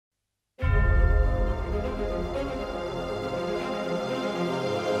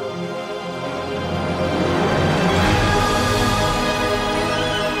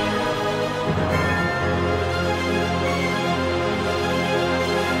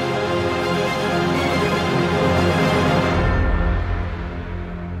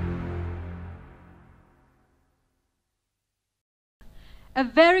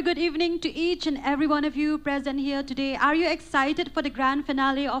very good evening to each and every one of you present here today. Are you excited for the grand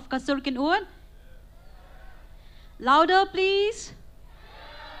finale of Sur Kynud? Louder, please.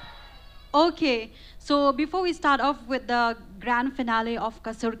 Okay, so before we start off with the grand finale of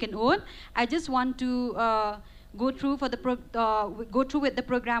Sur Kynud, I just want to go through with the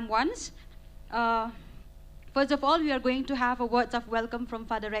program once. First of all, we are going to have a words of welcome from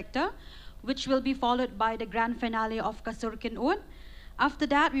Father Rector, which will be followed by the grand finale of Sur Kynud. After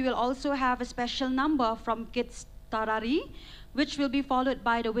that, we will also have a special number from Kids Tarari, which will be followed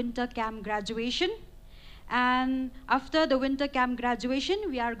by the winter camp graduation. And after the winter camp graduation,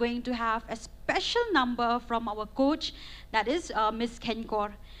 we are going to have a special number from our coach, that is Miss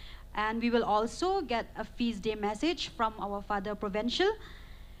Kenkor. And we will also get a feast day message from our Father Provincial,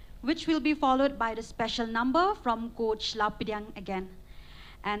 which will be followed by the special number from Coach Lapidyang again.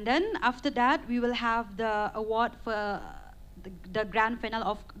 And then after that, we will have the award for the grand finale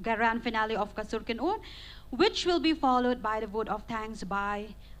of Sur Kynud, which will be followed by the vote of thanks by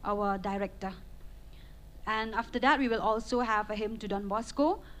our director. And after that, we will also have a hymn to Don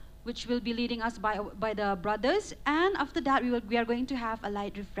Bosco, which will be leading us by the brothers. And after that, we are going to have a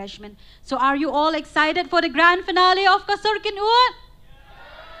light refreshment. So are you all excited for the grand finale of Sur Kynud?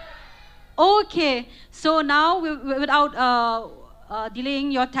 Okay, so now without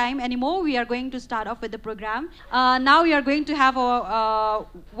delaying your time anymore, we are going to start off with the program. Now we are going to have our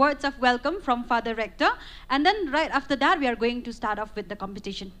words of welcome from Father Rector, and then right after that we are going to start off with the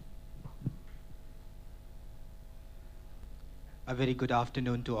competition. A very good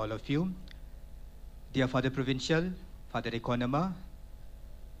afternoon to all of you. Dear Father Provincial, Father Economer,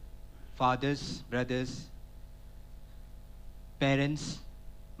 fathers, brothers, parents,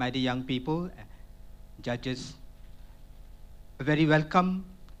 my dear young people, judges, very welcome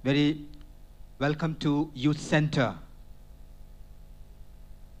to Youth Center.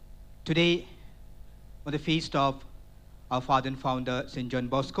 Today, on the feast of our father and founder, St. John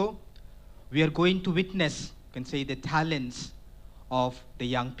Bosco, we are going to witness, you can say, the talents of the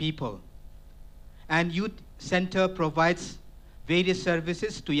young people. And Youth Center provides various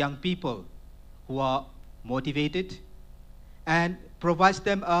services to young people who are motivated and provides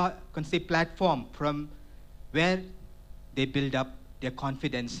them a, you can say, platform from where they build up their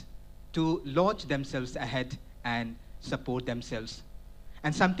confidence to launch themselves ahead and support themselves.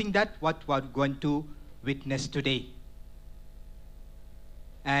 And something that what we're going to witness today.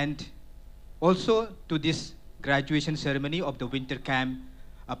 And also to this graduation ceremony of the winter camp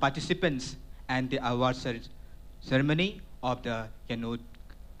participants and the award ceremony of the Kynud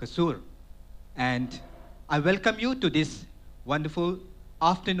Kasur. And I welcome you to this wonderful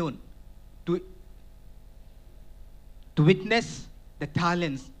afternoon to witness the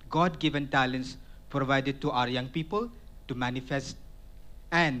talents, God-given talents provided to our young people to manifest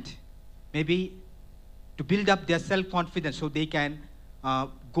and maybe to build up their self-confidence so they can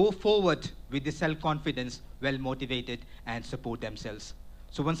go forward with the self-confidence, well-motivated, and support themselves.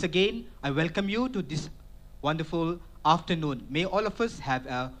 So once again, I welcome you to this wonderful afternoon. May all of us have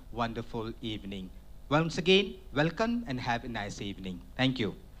a wonderful evening. Once again, welcome and have a nice evening. Thank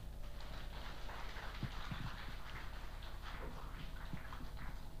you.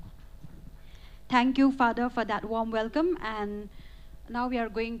 Thank you, Father, for that warm welcome. And now we are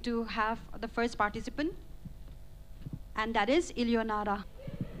going to have the first participant, and that is Eleonora.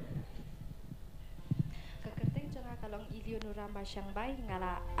 Kekerteng jangan kalong Eleonora Masyangbai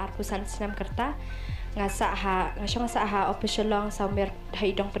ngala arpusan senam kerta ngasa ha officialong samber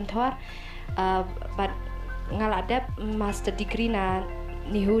haidong pentor but ngala ada master degree na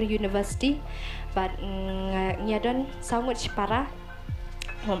Nihur University but nyadon sangut para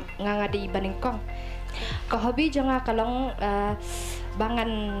ngangadi baningkong ko hobi jangan kalong bangan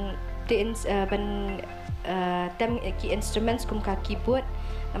tem ki instruments kum ka keyboard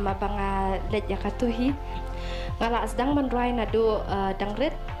nama banga let yakatuhi ngala sedang menruai nado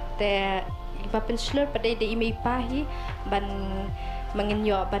dangret te ipapin slur pada de imi pahi ban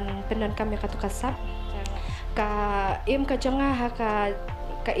mengenyo ban penan kami katu kasap ka im ka janga ha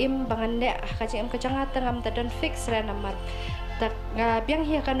ka im bangan ne ka im ka janga tengam tadan fix ra namat tak biang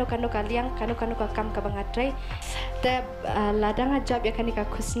hi kanu kaliang kanu ka kam ka bangatrai te ladang job ya kanika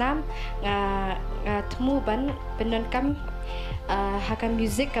kusnam temu ban penan kam hakan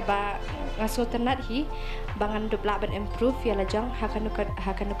music ka ba ngaso ternat hi bangan dupla ban improve ya lajang hakan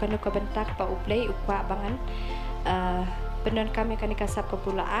ka bentak pa uplay ukwa bangan penan kami kanika sap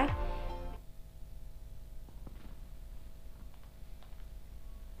kepulaan.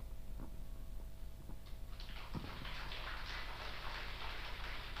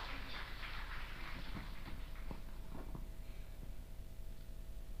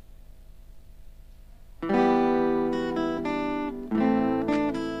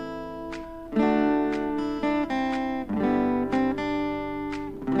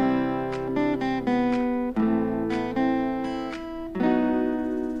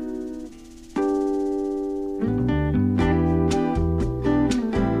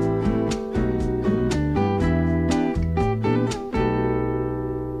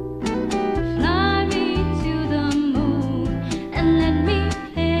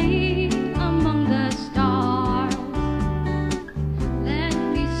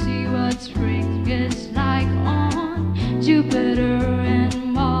 is like on Jupiter and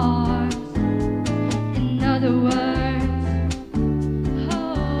Mars. In other words,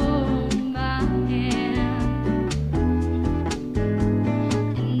 hold my hand.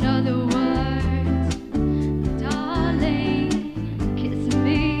 In other words, darling, kiss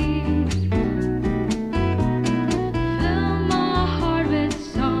me. Fill my heart with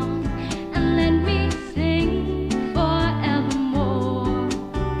song and let me sing forevermore.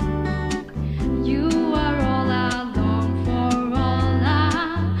 You are all I long for, all I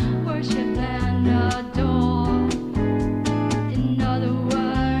worship and adore. In other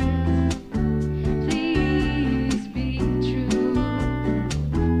words, please be true.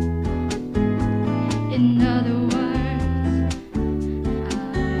 In other words,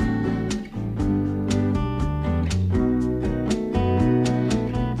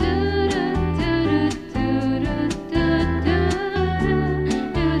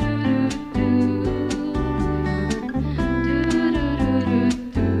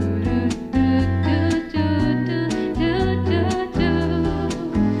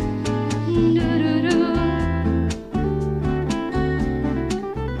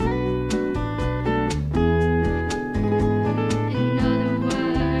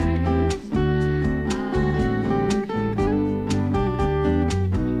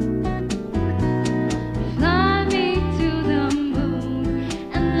 fly me to the moon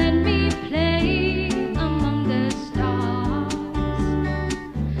and let me play among the stars.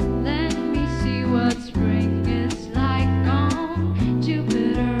 Let me see what spring is like on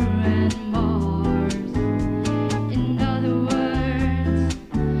Jupiter and Mars. In other words,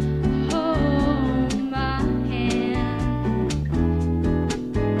 hold my hand.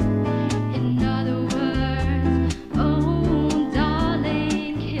 In other words, oh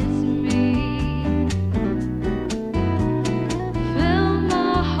darling, kiss me. Fill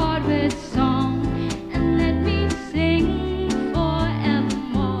my heart with song and let me sing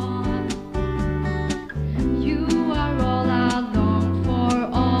forevermore. You are all I long for,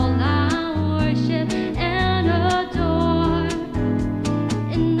 all I worship and adore.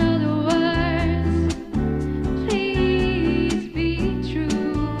 In other words, please be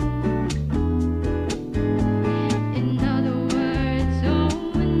true. In other words,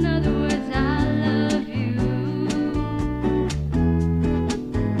 oh, in other words, I love you.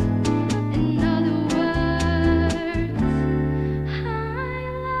 In other words, I love you.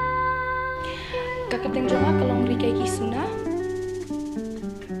 Kakateng jonga kalong rikay kisuna.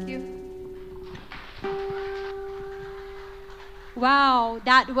 Thank you. Wow,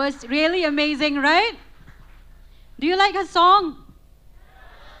 that was really amazing, right? Do you like her song?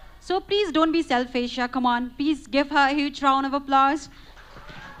 So please don't be selfish. Come on, please give her a huge round of applause.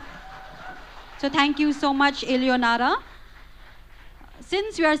 So thank you so much, Eleonora.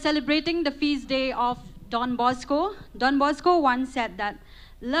 Since we are celebrating the feast day of Don Bosco once said that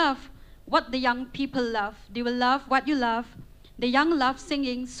love what the young people love. They will love what you love. The young love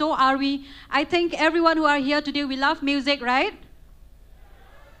singing. So are we. I think everyone who are here today, we love music, right?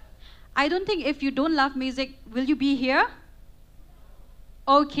 I don't think if you don't love music, will you be here?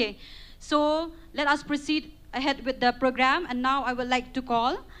 Okay. So let us proceed ahead with the program. And now I would like to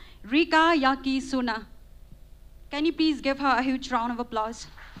call Rika Yaki Suna. Can you please give her a huge round of applause?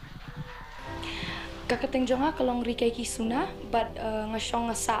 Kakateng jonga kalong rikay kisuna, but ngasyong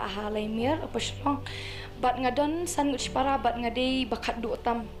nga sa ahalay mir, apa syong. But ngadon san para but ngaday bakat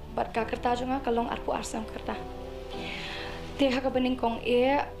duotam, but kakerta jonga kalong arpu arsam kerta. Te hakabaning kong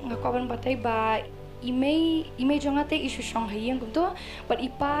ngakaban batay ba imay jonga te isu syong hayang kumto, but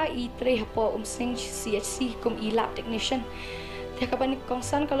ipa itre hapo umsing CHC kum ilap technician. Te hakabaning kong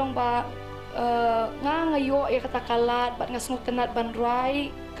san kalong ba nga ngayo kata kalat bat ngasngut tenat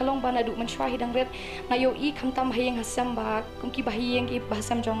bandrai kalong ba nadu mensyuahi dang red ngayo kamtam hayang hasam ba kung ki bahiyang ki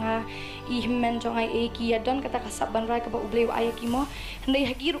bahasam jonga himen jonga ki adon kata kasab bandrai ka ba ubleu ayaki mo handai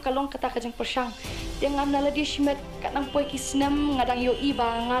hagiru kalong kata kajang persyang dengan naladi shimet kanang poi ki snam ngadang yo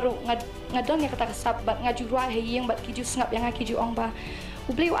ba ngaru ngadon ya kata kasab bat ngajurai hayang bat kiju ngap yang kiju ong ba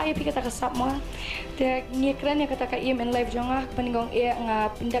ubleu ayapi kata kasab mo te ngekran ya kata ka in live jonga paninggong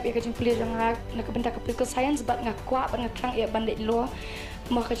nga pindap ya kajing kuliah jonga nakabenta ka political science bat ngakwa bat ngatrang bandit lo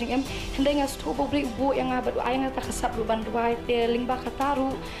mo kajing handai nga sto ubleu ubo yang bat ay nga takasab lu bandwai te lingba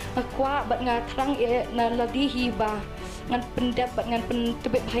kataru ngakwa bat ngatrang na ladihi ba ngan pendap bat ngan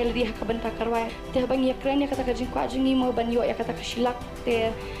tebet bahaya ladi kabenta karwai te bang ngekran ya kata kajing kwa jingi mo banyo ya kata ka silak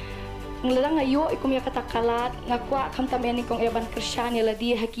te Ngladang ayo ikum ya kata kalat ngakwa kam tamian kong eban kersan ya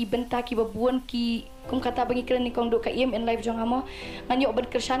ladi haki benta ki babuan ki kum kata bangi keren kong do ka im in live jong amo nganyo ban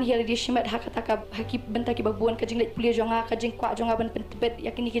kersan ya ladi shimat hakata ka haki benta ki babuan ka jinglet pulia jonga ka jing kwa jonga ban pentebet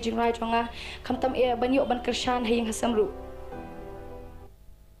yakini ki jing rai jonga kam tam e ban yo ban kersan haying hasamru.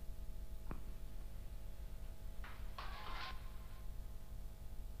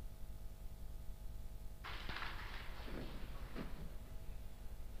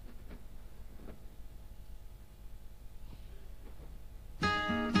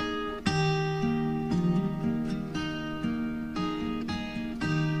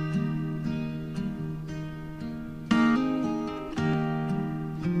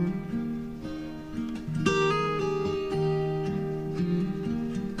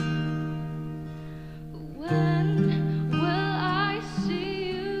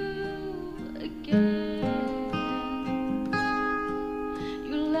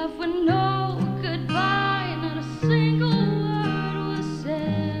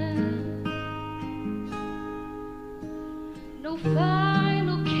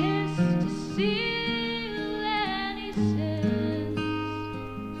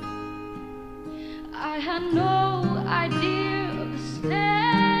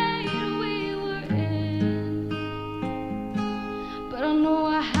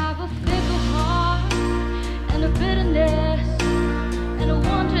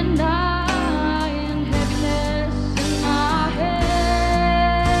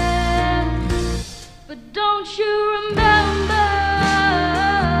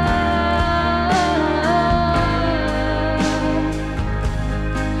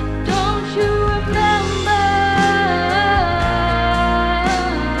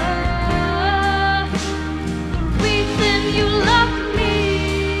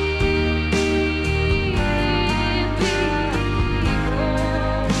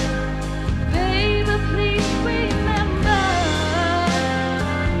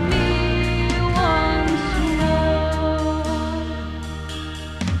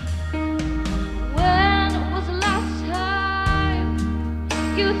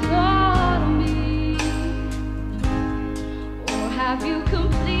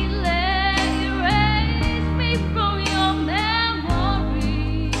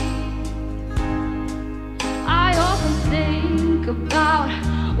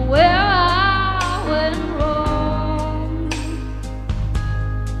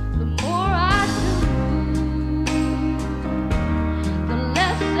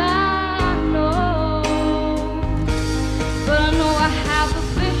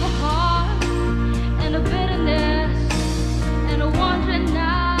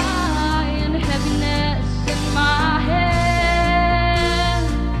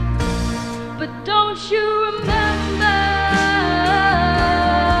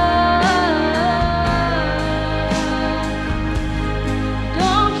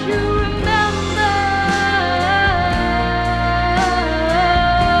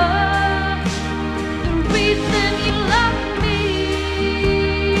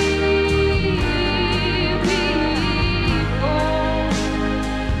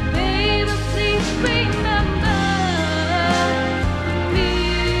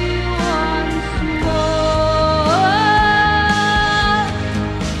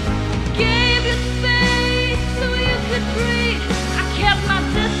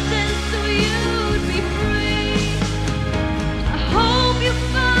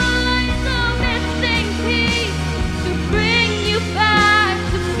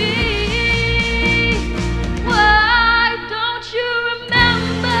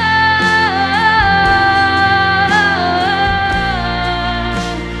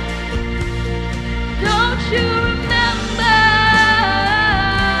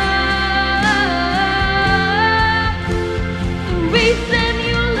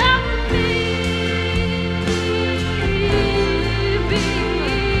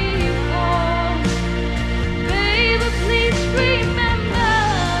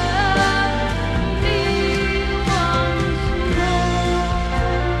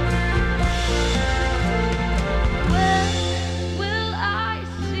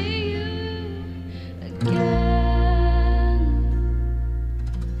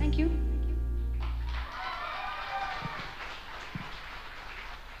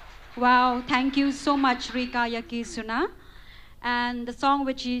 Wow, thank you so much, Rika Yakisuna. And the song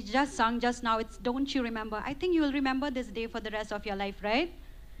which you just sung just now, it's Don't You Remember. I think you will remember this day for the rest of your life, right?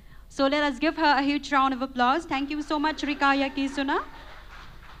 So let us give her a huge round of applause. Thank you so much, Rika Yakisuna.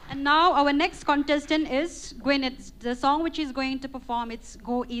 And now our next contestant is Gwyneth. The song which she's going to perform, it's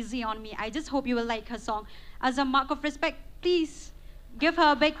Go Easy on Me. I just hope you will like her song. As a mark of respect, please give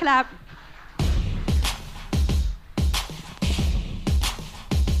her a big clap.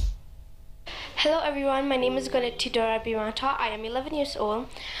 Hello everyone, my name is Uneditted. I am 11 years old.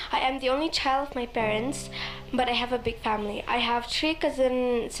 I am the only child of my parents, but I have a big family. I have 3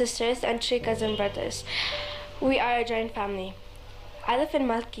 cousin sisters and 3 cousin brothers. We are a joint family. I live in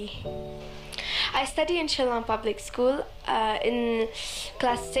Malki. I study in Shillong Public School in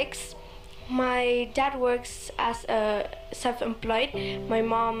class 6. My dad works as a self-employed. My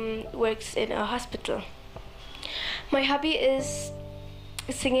mom works in a hospital. My hobby is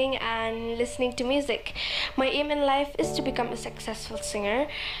singing and listening to music. My aim in life is to become a successful singer.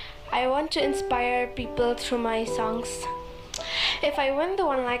 I want to inspire people through my songs. If I win the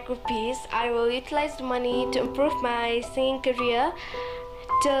 1 lakh rupees, I will utilize the money to improve my singing career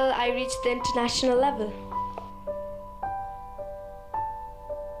till I reach the international level.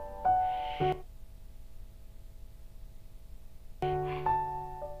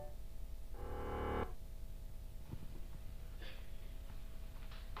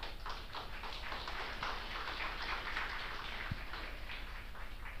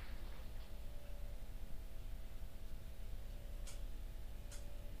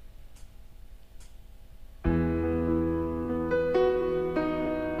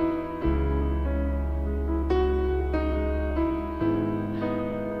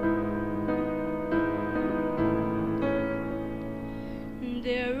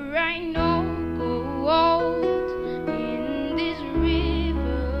 There ain't no gold in this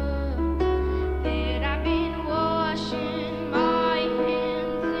river that I've been washing my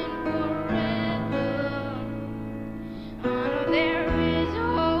hands in forever. I know there is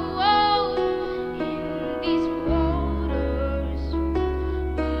hope in these waters,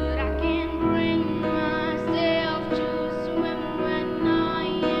 but I can't bring myself to swim when I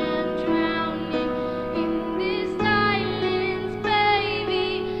am drowning in this silence, baby.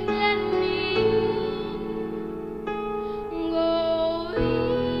 Let me go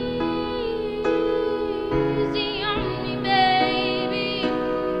easy on me, baby.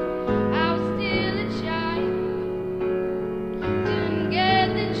 I was still a child, didn't get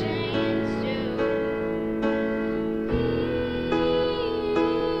the chance to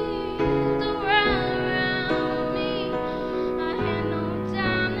run around me. I had no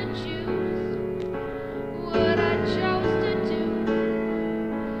time to choose what I chose to do.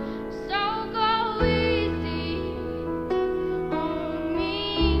 So go easy on me.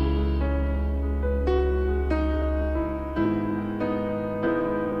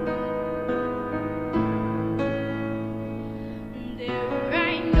 There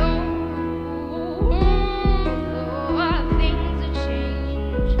ain't no room for things to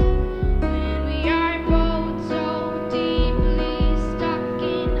change when we are both so deeply stuck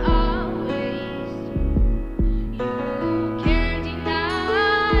in our ways. You can't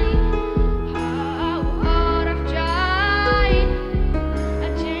deny how hard I've tried. I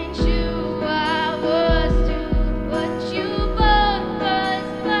changed who I was to put you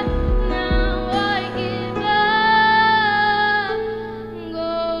first, but now I give up.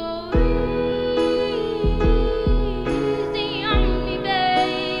 Go easy on me,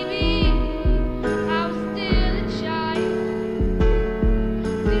 baby. I was still a child,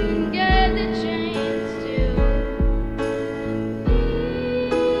 didn't get the chance to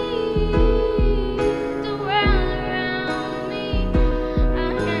run around me. I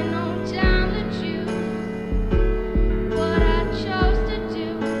had no time to choose what I chose to do.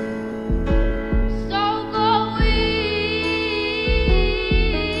 So go easy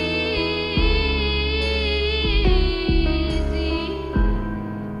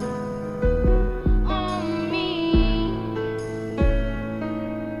on me.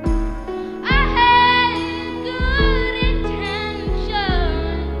 I had good intentions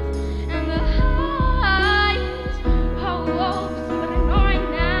and the highest hopes, but I know right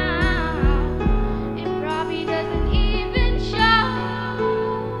now it probably doesn't even show.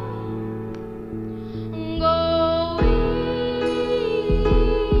 Go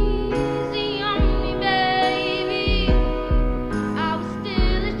easy on me, baby. I was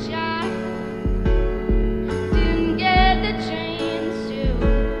still a child, didn't get the chance to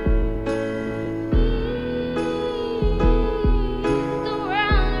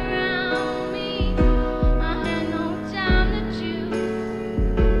run around me. I had no time to choose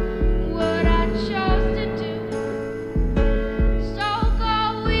what I chose to do. So go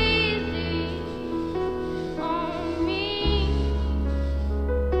easy on me.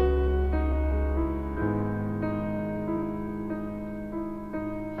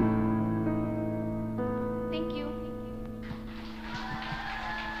 Thank you.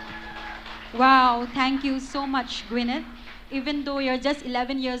 Wow, thank you so much, Gwyneth. even though you're just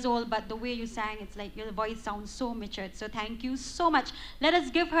 11 years old, but the way you sang, it's like your voice sounds so matured. So thank you so much. Let us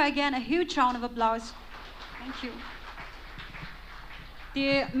give her again a huge round of applause. Thank you.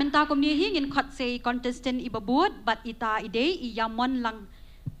 Ti minta ko niya hingin kot say contestant ibabud, but ita ide iyamon lang.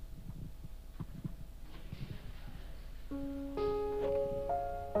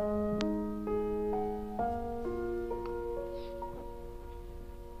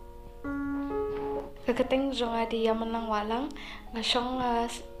 Kakating jonga di yaman lang walang ngasyong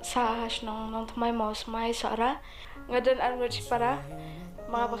sa hash nong tumay mo sumay suara ngadan anwaj para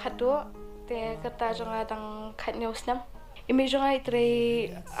mga bakado te kata jonga tang kat news nam imi jonga itre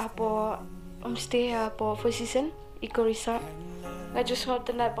apo umstay apo for season iko resort ngajus ho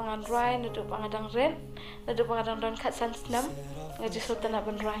tana pangan rai nadu pangadang ren nadu pangadang don kat san nam ngajus ho tana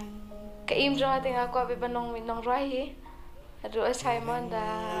ban rai kaim jonga ting ako abi banong minong rai nadu assignment da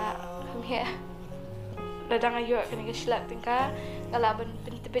kami Ladang ayo kena kesilap tingkah kalaban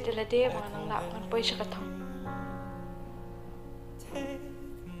pentepet delade mangang lapangan poi syakatong.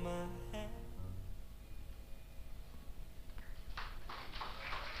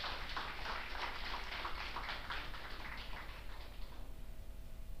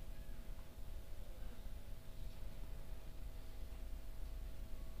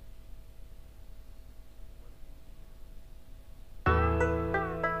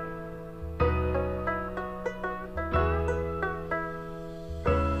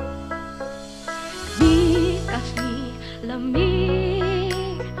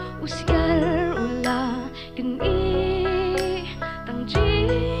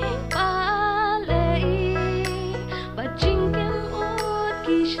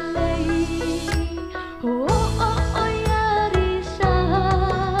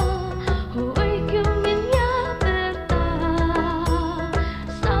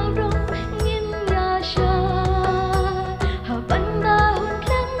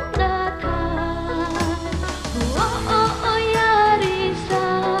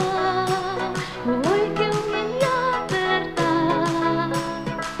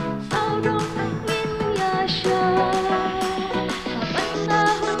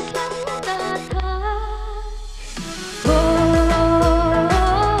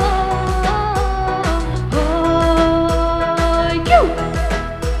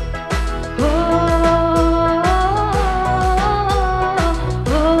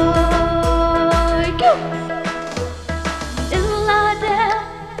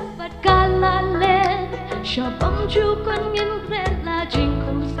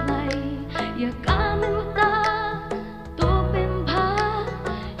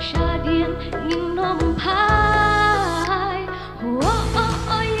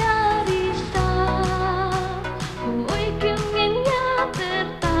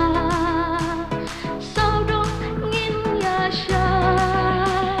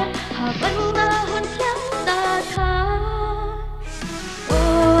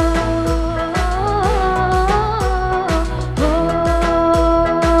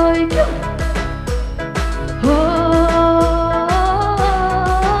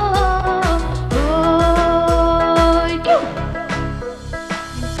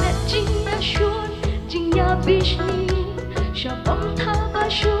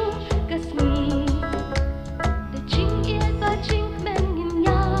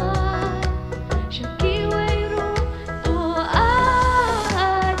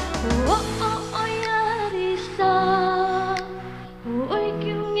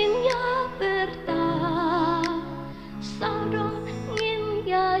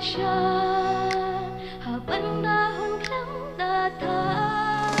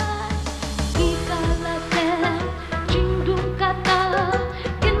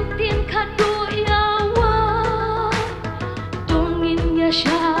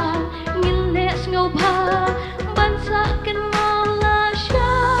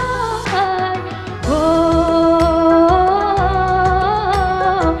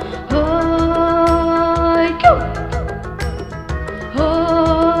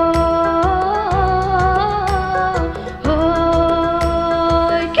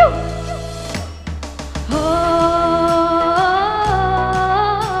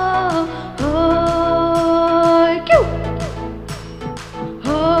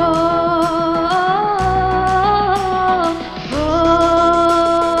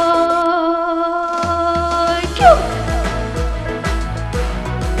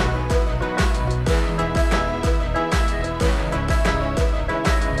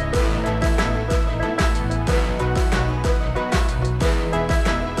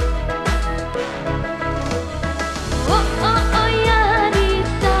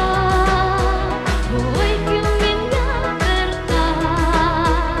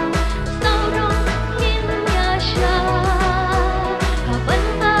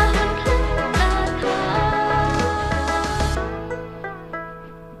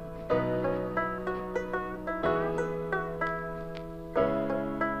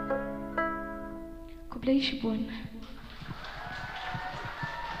 Kublai Shibun.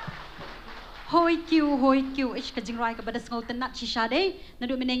 hoi kiu ish ka jingrai ka badas ngau tenat shishade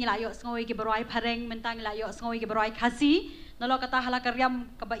nadu meneng la yo ngoi ki beroi pareng mentang la yo ngoi ki beroi khasi nalo kata hala karyam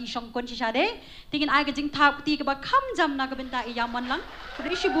ka ba ishong kon shishade tingin ai ka jing thap ti ka ba kham jam na ka benta i yaman lang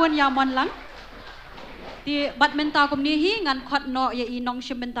kudai shibun yaman lang ti badmenta kom ni hi ngan khot no ye i nong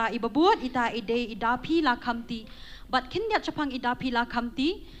shimenta i babut ita ide ida phi la khamti bat kin ya chapang ida phi la khamti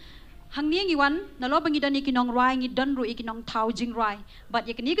hang ni ngi wan nalo bangi dani ki nong rai ngi don ru i ki nong thau jing rai bat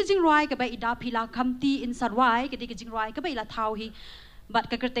ye kini ka jing rai ka ba ida phi la khamti in sar rai ka di ka jing rai ka ba ila thau hi bat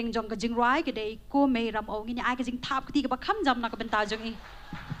ka kerteng jong ka jing rai ka dei ko me ram o ngi ni ai ka jing thap ka ti ka ba kham jam na ka benta jong i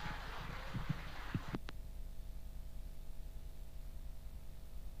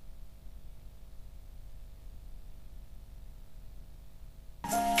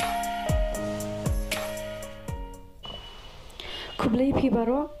Kublai pi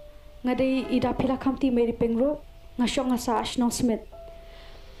baro ngadai ida pila kamti meri pengro ngasong asa ashnong smith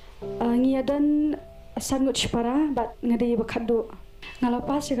ngiadan sangut shpara bat ngadai bakadu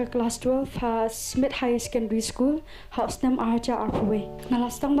ngalapas ke kelas 12 ha Smith High Secondary School house name archa arpwe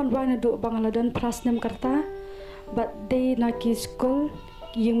ngalastang banwa nadu bangaladan pras nem karta bat day na ki school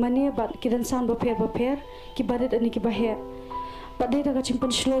yung mani bat kidan san baper ki badet ani ki bahe bat day daga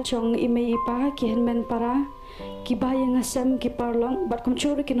chimpan shlol chong imei ipa ki henmen para ki bayang asam ki parlong bat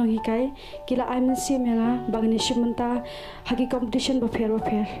kumchuri ki nong hikai kila aimen sim yanga bangni shimenta hagi competition baper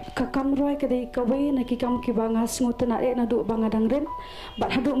ka kam roi ka dei ka wei na ki kam ki banga smutna e na du banga dangren bat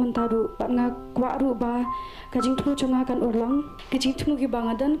hadu mentadu bat nga kwa ru ba ka jing thu chonga kan urlong ki jing thu ki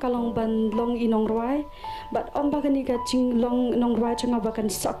banga dan kalong ban long inong roi bat om ba kani ka jing long nong roi chonga ba kan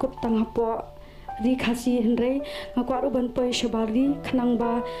sakup tang hapo di khasi henre ngakwaru ban poi shabari khnang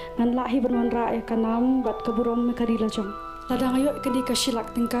ba ngan lahi ban ra ya kanam bat kaburom me kari lajong ladang ayo kedi ka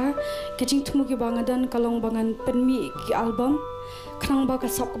shilak tingka kejing thumu ki bangadan kalong bangan penmi ki album khnang ba ka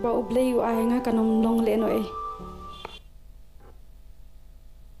sak ba ublei u ayenga kanom long le no e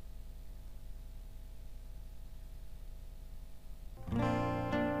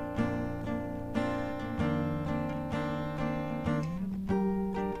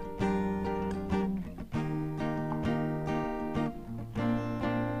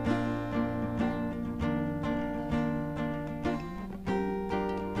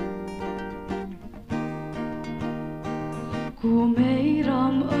Ku mei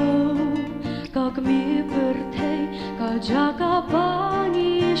ram o ka kami bertei ka jaga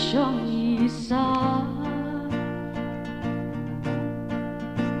bangi shong isa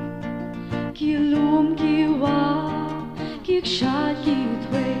ki lum ki wa ki ksha ki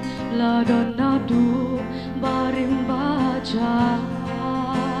thwe la don na du barim baja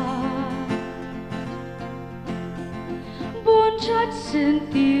bon chat sen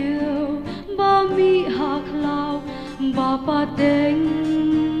tiêu ba mi hak lao Bapa deng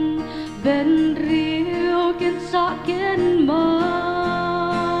ben rio ken sa ken mau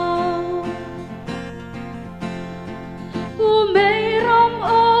ku mei ram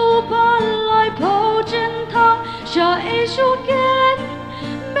o palai po chen thang sha e shu ken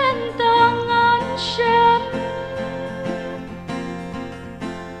men tang an shem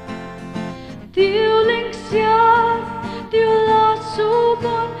tiêu linh xia tiêu la su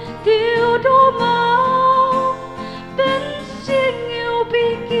bon tiêu do mau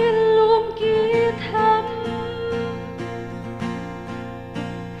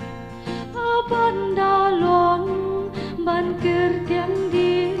ban da long ban ker tiang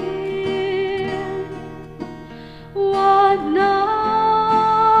dien wana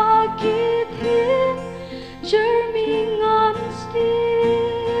ki thiên jermi ngan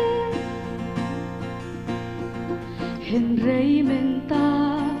stien hen rei menta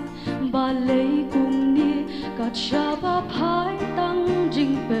ba lei kum ni ka cha ba phai tang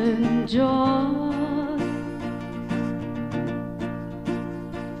jing pen jo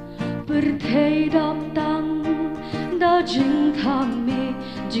Berthei đam tăng đã jing tham mi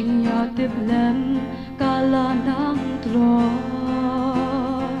jing ya tip lem kala nang tlo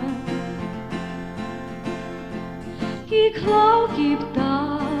ki khlau kip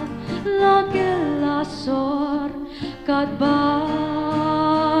ta la ke la sor kat ba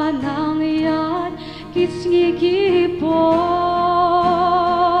nang yat ki sngi ki po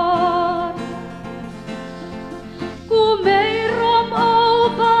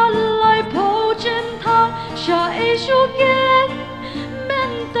Sha e shu ken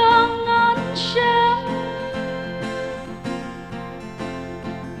men tang an shem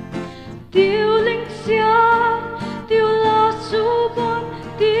tiêu linh xia tiêu la su bon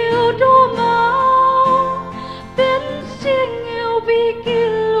tiêu do mau bên xin yêu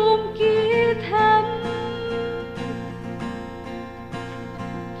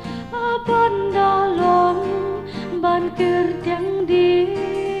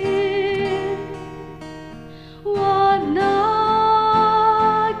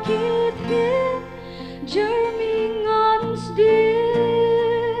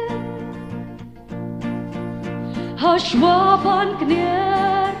schwaban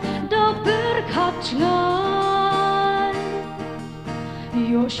kner da berkat ngan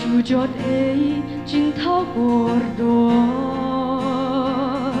yo shujot ei jing thao gordo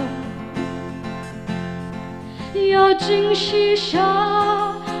yo jing shisha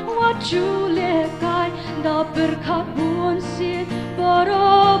wa jule kai da berkat buon si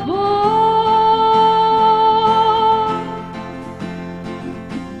barobo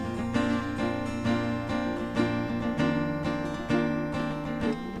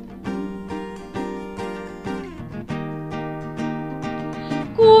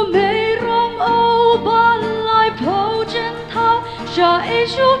Cha e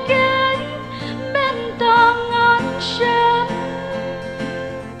chu ke men tangan shem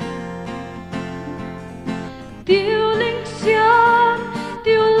tiêu linh xiang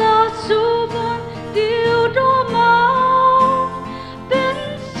tiêu la su bon tiêu do mau bên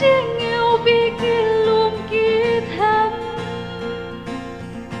sing yêu bi kilum ki them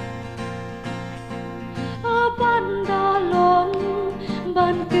a ban da long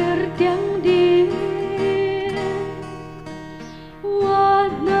ban ker tiang di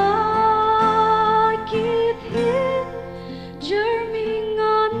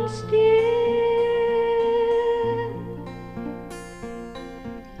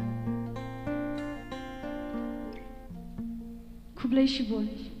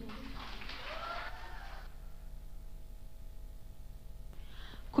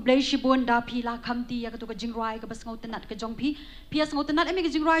Kublai shibun da pi la kamti ya katu ka jingrai ka bas ngau tenat ka jong pi pia ngau tenat emi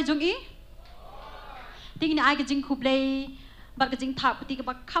ka jingrai jong i ting ni ai ka jing kublai bar ka jing thak pati ka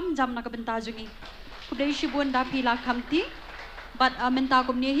ba kham jam na ka benta jong i kublai shibun da pi la kamti but menta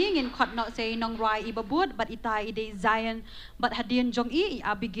kum ni hi ngin khot no say nong rai i babut but itai ide zion but hadien jong i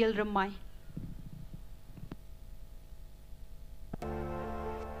Abigail remai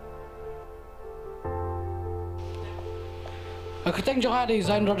Keteng jong ada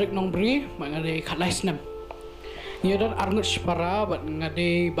design Roderick Nombri, mengade kat laisnem. Ia dan arnut separa, but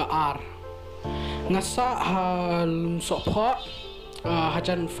ngade baar. Ngasa hal sopha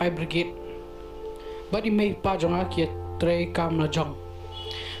hajan fire brigade. But imei pa jong kia tray kam la jong.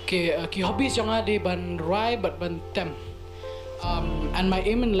 Ki hobbies jong ada ban rai but ban tem. And my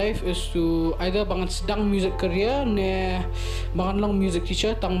aim in life is to either bangan sedang music career ne bangan long music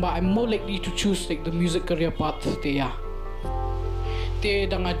teacher. Tangba I'm more likely to choose like the music career path te ya. Te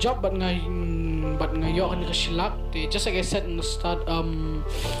danga job but ngayo kan kasilak te just like I said in the start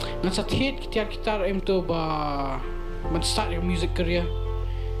ngan sa hit kitar aim to ba start your music career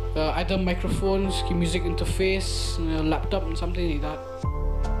either microphones ki music interface laptop and something like that.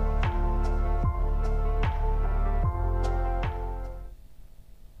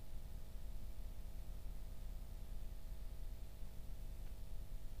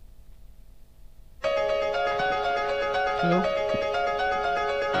 Hello.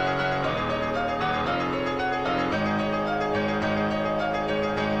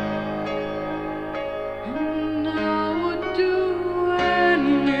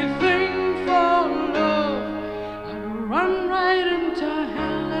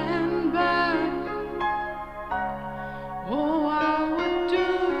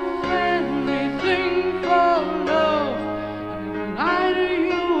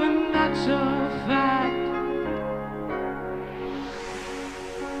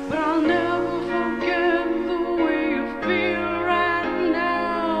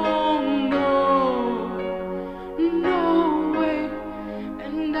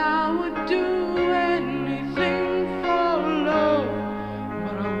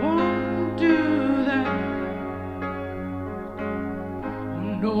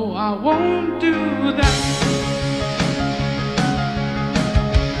 No, I won't do that.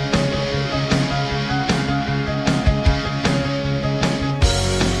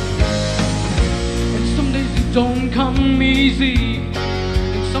 And some days it don't come easy,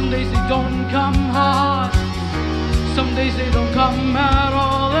 and some days they don't come hard. Some days they don't come at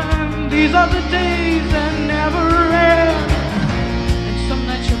all, and these are the days that never end. And some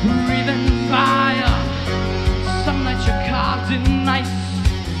nights you're breathing fire, some nights you're carved in ice.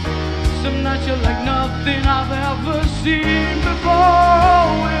 Some nights you're like nothing I've ever seen before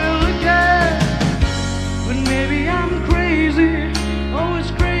will again. But maybe I'm crazy, oh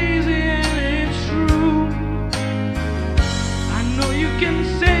it's crazy and it's true. I know you can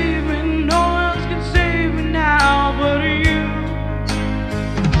save me, no one else can save me now but you.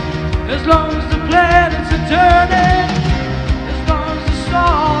 As long as the planets are turning, as long as the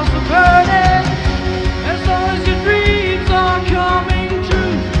stars are burning, as long as your dreams are coming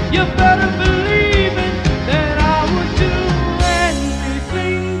true, you better believe it, that I would do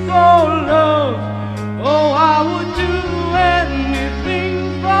anything for love. Oh, I would do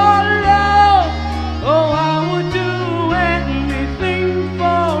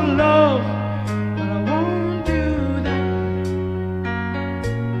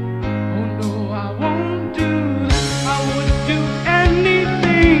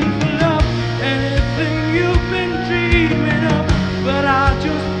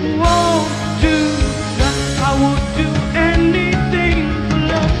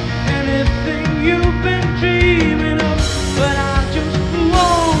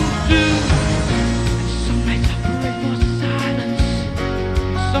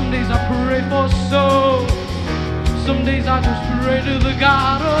Some days I pray for soul. Some days I just pray to the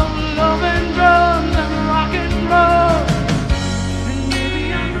God of love and drums and rock and roll. And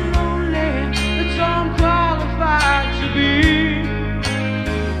maybe I'm lonely, that's all I'm qualified to be.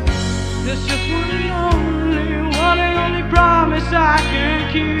 There's just one and only promise I can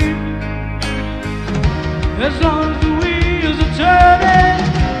keep. As long as the wheels are turning,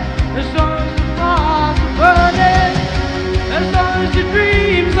 as long as the fires are burning, as long as your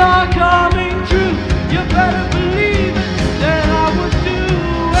dreams are coming true, you better believe it, that I would do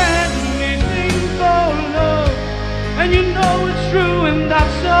anything for love. And you know it's true, and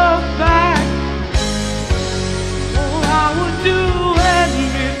that's a fact. Oh, I would do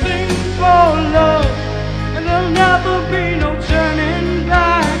anything for love, and there'll never be no turning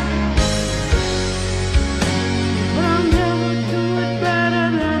back. But I'll never do it better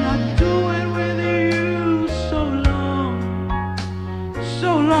than I do it with you. So long,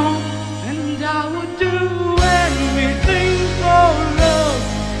 so long. And I would do anything for love.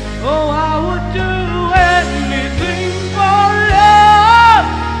 Oh, I would do anything for love.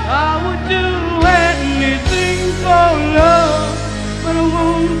 I would do anything for love, but I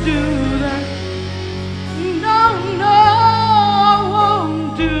won't do that. No, no, I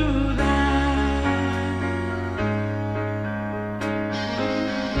won't do that.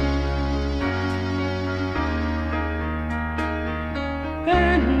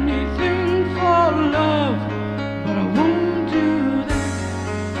 Anything for love, but I won't do that.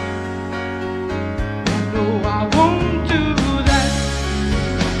 No, I won't do that.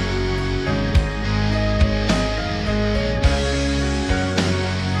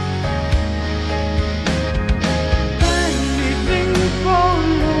 Anything for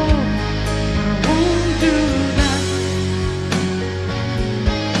love, but I won't do that.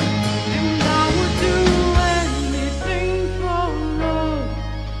 And I would do anything for love.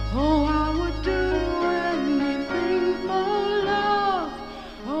 Oh, I would do anything for love.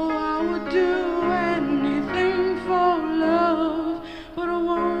 Oh, I would do anything for love, but I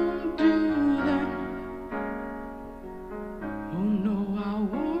won't do that. Oh no, I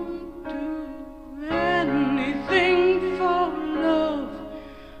won't do anything for love,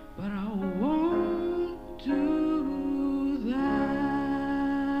 but I won't do that.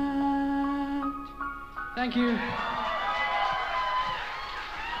 Thank you.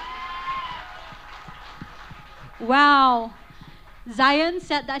 Wow. Zion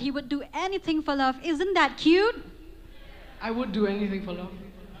said that he would do anything for love. Isn't that cute? I would do anything for love.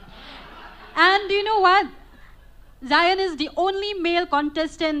 And you know what? Zion is the only male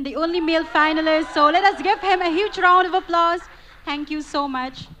contestant, the only male finalist. So let us give him a huge round of applause. Thank you so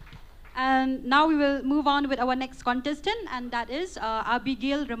much. And now we will move on with our next contestant, and that is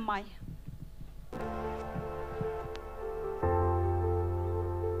Abigail Ramai.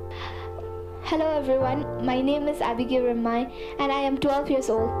 Hello everyone, my name is Abigail Ramai and I am 12 years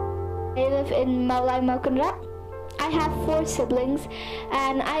old. I live in Maulai Malkanrap. I have 4 siblings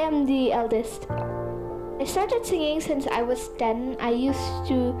and I am the eldest. I started singing since I was 10. I used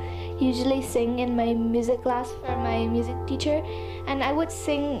to usually sing in my music class for my music teacher, and I would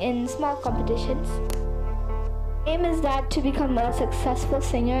sing in small competitions. My aim is that to become a successful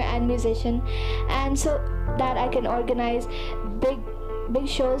singer and musician, and so that I can organize big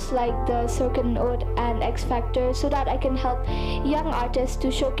shows like the Sur Kynud and X Factor, so that I can help young artists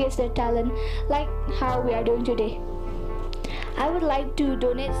to showcase their talent like how we are doing today. I would like to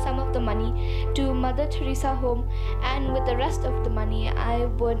donate some of the money to Mother Teresa Home, and with the rest of the money I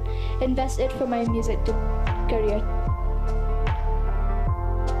would invest it for my music career.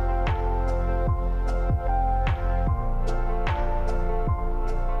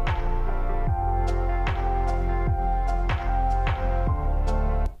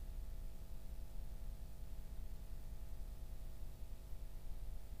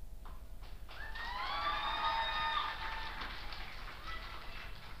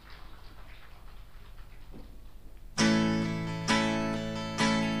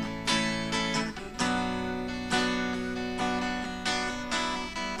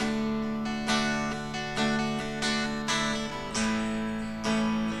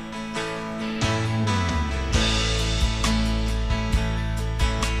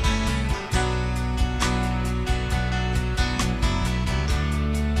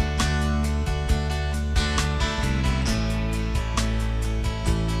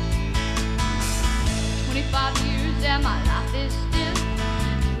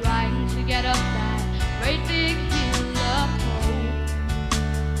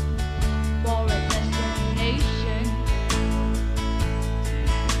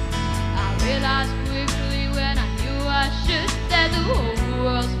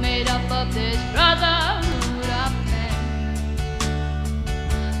 of this brotherhood of men,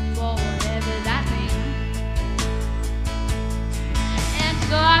 for whatever that means. And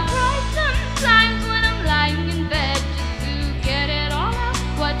so I cry sometimes when I'm lying in bed just to get it all out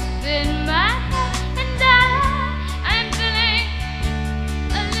what's in my head. And I'm feeling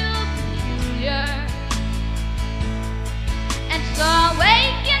a little peculiar. And so I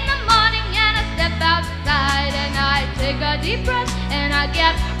wake in the morning and I step outside and I take a deep breath and I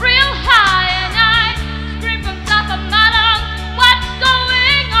get real high and I scream from top of my lungs, what's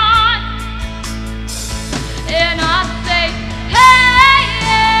going on? And I say, hey,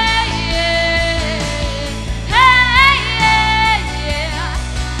 hey, yeah. Hey, hey, yeah.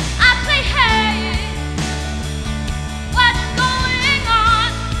 I say, hey, what's going on?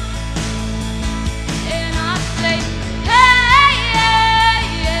 And I say, hey, hey,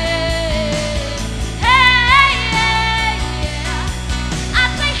 yeah. Hey, hey, yeah. I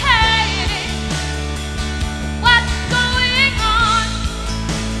say, hey, what's going on?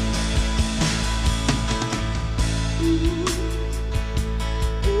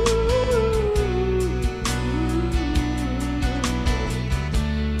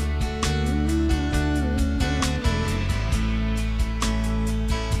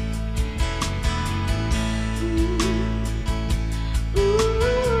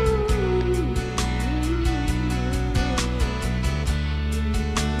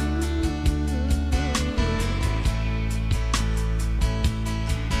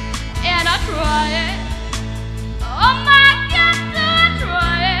 And I try it. Oh my God, do I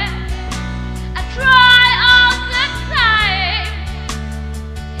try it? I try all the time.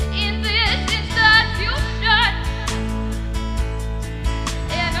 In this institution,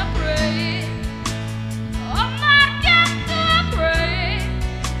 and I pray. Oh my God, do I pray?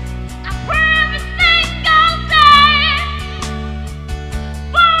 I pray every single day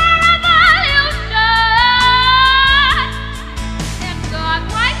for a revolution. And so I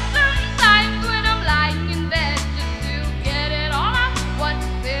cry sometimes when I'm lying in bed just to get it all out what's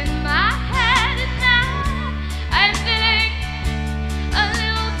in my head. And now I'm feeling a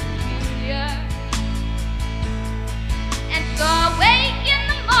little peculiar. And so I wake in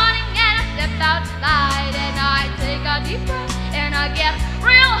the morning and I step outside and I take a deep breath and I get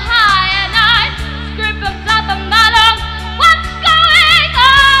real high and I scream from top of my lungs, what's going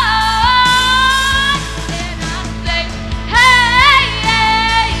on? And I say, hey,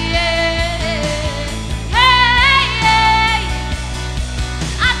 hey, yeah. Hey, hey.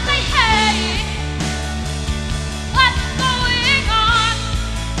 I say, hey, what's going on?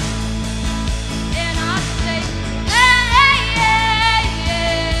 And I say, hey, hey,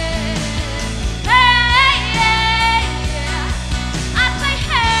 yeah. Hey, hey, yeah. I say,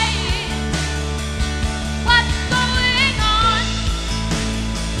 hey, what's going on?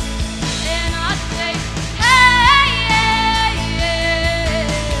 And I say, hey, hey, yeah.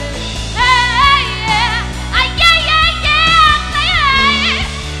 Hey, yeah. Yeah, yeah, yeah. I say, hey,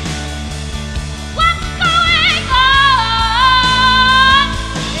 what's going on?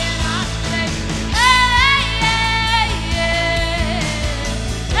 And I say, hey, hey, yeah.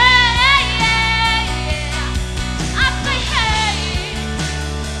 Hey, yeah, yeah. I say, hey,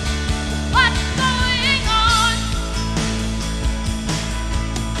 what's going on?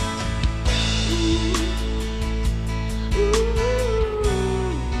 Ooh.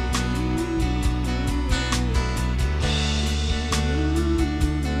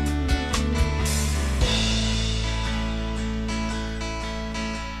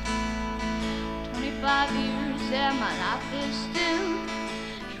 25 years and my life is still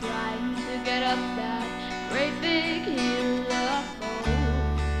trying to get up that great big hill of gold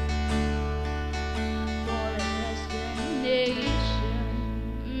for a destination.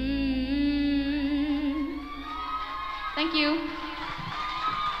 Thank you.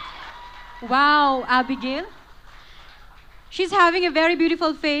 Wow, Abigail. She's having a very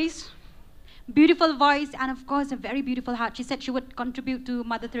beautiful face, beautiful voice, and of course, a very beautiful heart. She said she would contribute to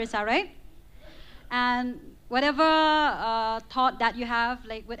Mother Teresa, right? And whatever thought that you have,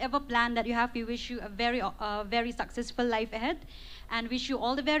 like whatever plan that you have, we wish you a very successful life ahead and wish you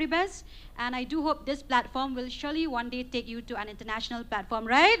all the very best. And I do hope this platform will surely one day take you to an international platform,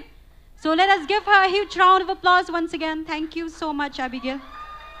 right? So let us give her a huge round of applause once again. Thank you so much, Abigail.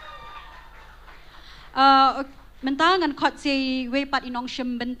 Menta ngan kot se we pat inong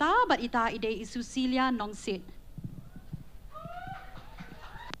shim benta, but ita ide isu Celia nong sit.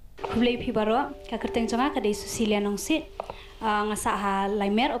 Hulay pibaro kakerteng jonga kadai Susilia nong sit ngasa ha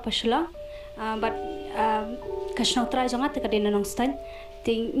laimer opasula but kashnong tra jonga te kadai nong stan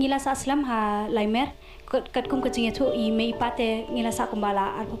ting ngila sa aslam ha laimer kat kum kacing itu I me ipate ngilasa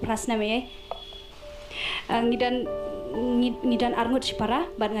kumbala arpo prasna me ngidan arngut sipara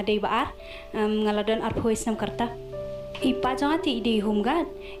bat ngadei baar ngaladan arpo isnam karta ipa jangati ide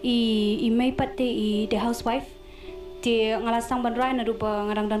humgat I me ipate I the housewife te ngalasang bandrai na rupa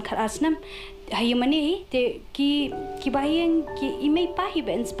ngarang dan khat asnam hayu mani te ki bahiyang ki imei pahi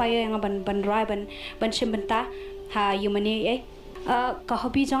ba inspire yang ban rai ban shimbenta ha yu mani ka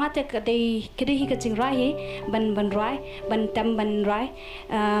hobi jonga te kede hi ka jing rai ban rai ban tam ban rai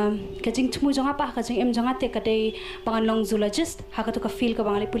ka jing thmu jonga pa ka jing em jonga te kade bangan long zoologist ha ka to ka feel ka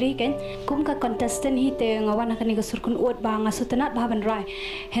bangali puli ken kum ka contestant hi te ngawan ka ni ka surkun ot ba nga sutanat ba ban rai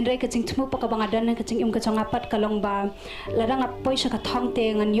henry ka jing thmu pa ka bangadan ka jing em ka jonga pat ka long ba ladang apoi sha ka thong te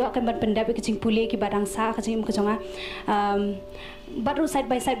ngan yo kan ban pendap ka jing puli ki badang sa ka jing em ka jonga baru side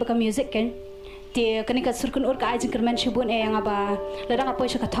by side ba ka music ken te kani ka surkun ur ka ajing kerman shibun yang aba ladang apoi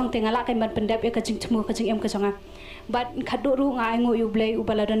sha ka thong te ngala kan ban pendap ka jing thmu ka jing em ka jonga bat khadu ru nga ngo yu blai u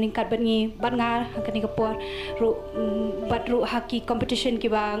bala dan kat bat ngi bat nga kani ka por ru bat ru haki competition ki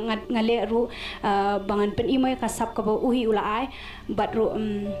ba ngale ru bangan pen imoy ka sap ka ba uhi ula ai bat ru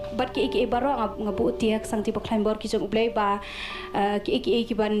bat ki baro ngabu tiak sang ti ba climber ki jong blai ba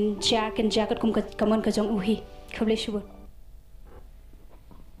ki ban jacket kum ka kamon ka jong uhi khablai shibun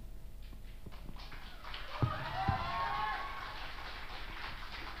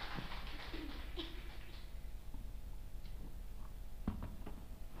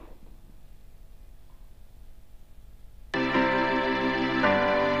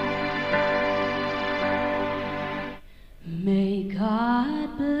May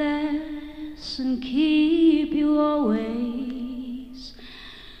God bless and keep you always.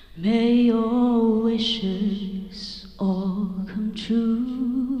 May your wishes all come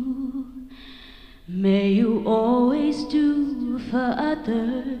true. May you always do for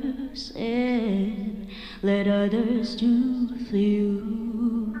others and let others do for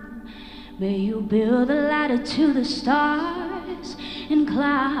you. May you build a ladder to the stars and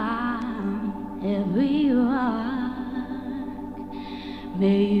climb every rock.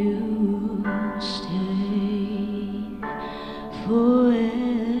 May you stay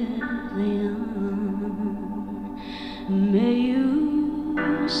forever young. May you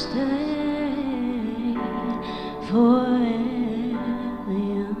stay forever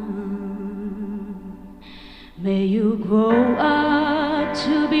young. May you grow up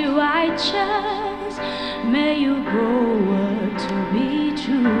to be righteous. May you grow up to be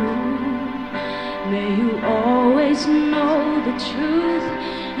true. May you always know the truth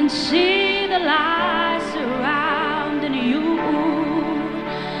and see the lies surrounding you.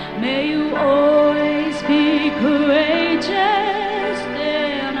 May you always be courageous,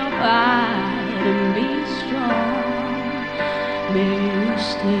 stand upright and be strong. May you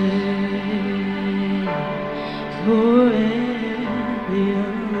stay forever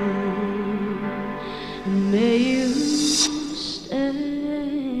young. May you stay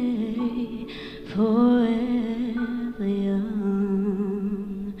forever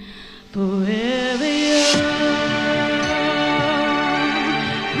young, forever young,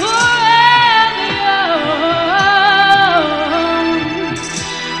 forever young.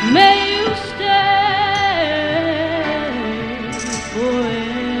 May you stay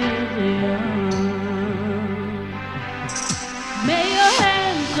forever young. May your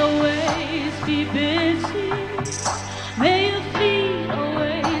hands always be busy. May your feet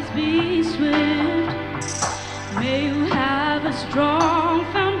always be swift. May you have a strong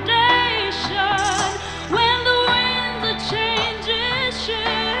foundation when the winds of changes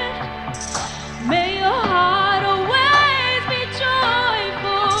shift. May your heart always be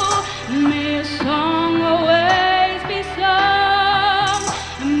joyful. May your song always be sung.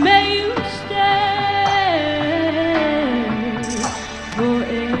 May you stay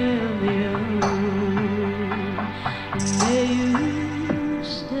forever young.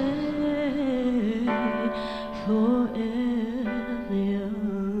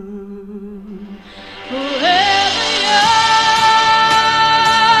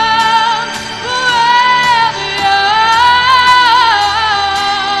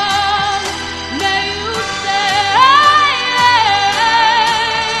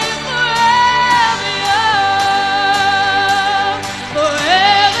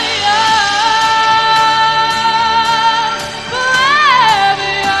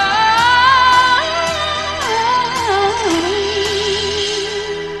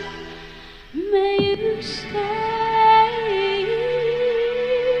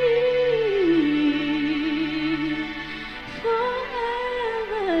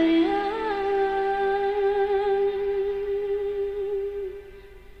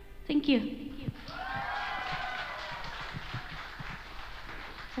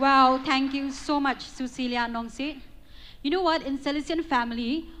 Wow, thank you so much, Susilia Nongsi. You know what? In Salesian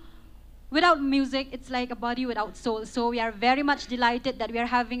family, without music, it's like a body without soul. So we are very much delighted that we are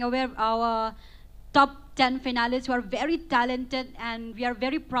having our top 10 finalists who are very talented, and we are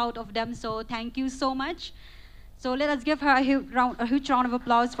very proud of them. So thank you so much. So let us give her a huge round of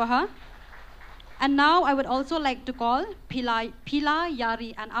applause for her. And now I would also like to call Pila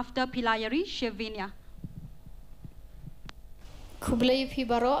Yari, and after Pila Yari, Shevinia. Kublai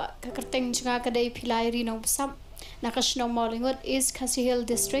Pibaro, Kakarteng Chagade Pilai Rino Sam, Nakashno Mollingood is Kasi Hill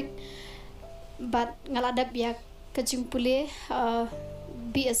District, but Ngaladap Yak Kajumpule,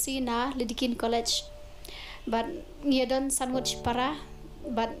 BSc na Lidikin College, but Niedon Sanwich Para,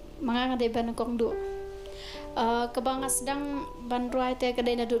 but Manga de Banakongdu. Kabang asdang bandroy te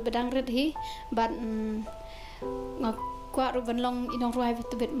kadai na dut bedang red hi, but ngakwa ru banlong inong roy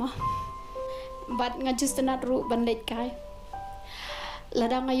betu bet mo, but ngajust na ru banlet kai.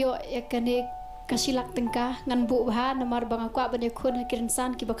 Ladang ayo yakane kasilak tengka ngan bu bah namar bang akwa bane khun hakirin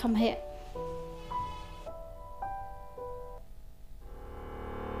san ki bakham he.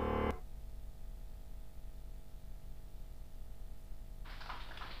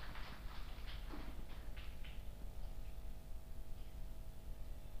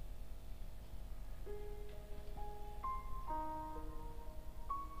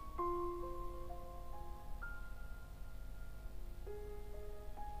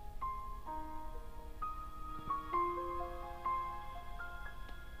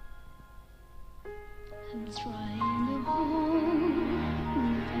 I'm trying to hold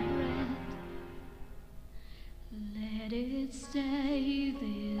my breath. Let it stay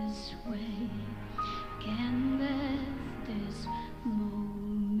this way. Can't let this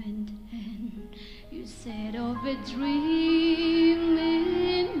moment end. You set off a dream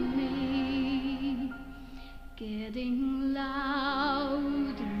in me, getting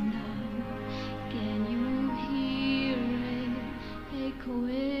louder now. Can you hear it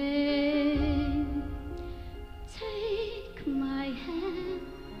echoing? Take my hand,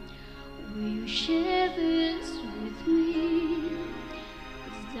 will you share this with me?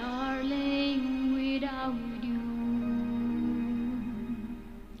 'Cause darling, without you,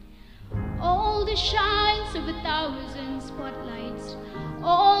 all the shines of 1,000 spotlights,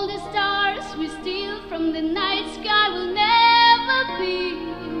 all the stars we steal from the night sky will never be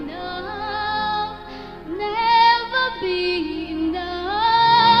enough, never be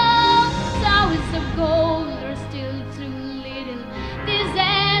enough. Towers of gold are still too little. These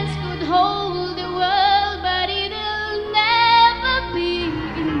hands could hold the world, but it'll never be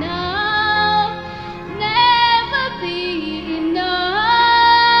enough, never be enough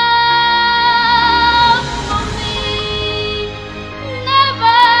for me.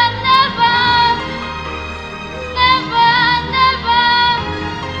 Never, never, never, never,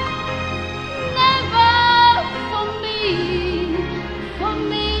 never for me, for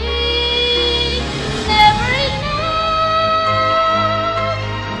me. Never enough,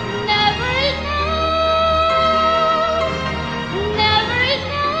 never enough, never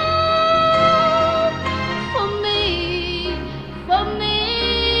enough for me, for me,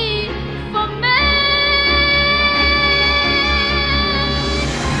 for me.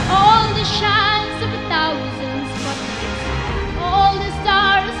 All the shines of 1,000 spotlights, all the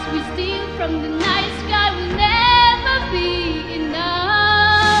stars we steal from the night sky will never be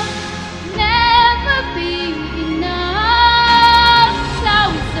enough, never be enough.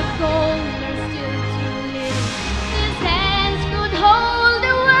 Clouds of gold are still too little. These hands could hold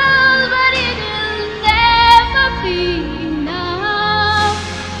the world, but it'll never be enough,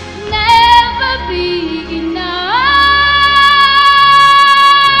 never be enough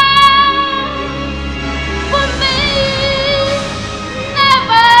for me.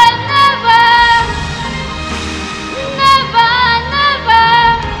 Never, never, never, never,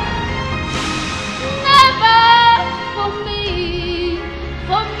 never for me,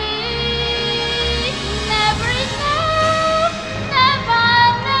 for me. Never enough, never,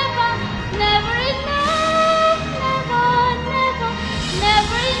 never, never enough, never, never,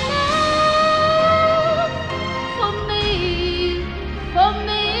 never enough for me, for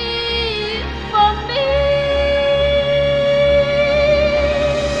me, for me.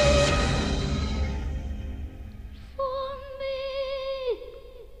 For me.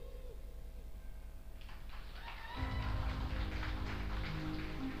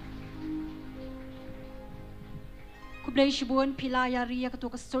 Kublai shibun Pila Yari ka to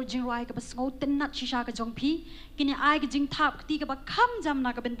ka surging rai ka bas ngau tenat shisha ka jong pi kini ai ka jing thap ka ti ka ba kham jam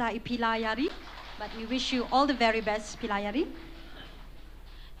na ka benta I Pila Yari. But we wish you all the very best, Pila Yari.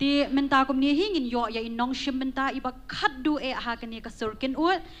 Ti menta kom ni hingin yo ya inong shim menta iba khaddu e ha kani ka Sur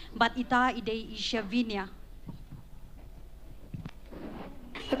Kynud but ita idei ishavinia.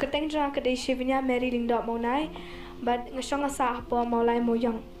 Keteng jang kedai Shivinya Mary Lingdok Monai, but ngasong asa apa maulai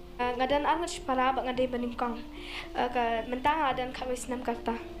moyang. Ngadan angat para bak ngadai beningkong. Ke mentang ngadan kawis nam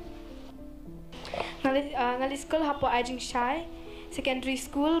kata. Ngali school hapo ajing shy, secondary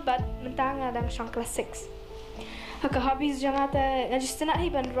school but mentang ngadang shang class 6. Ke hobbies jang ata ngajis nak hi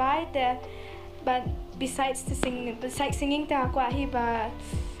ban write but besides singing ta aku hi ba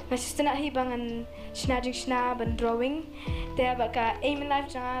ngajis nak hi bangan snajing sna ban drawing. Dia baka aim in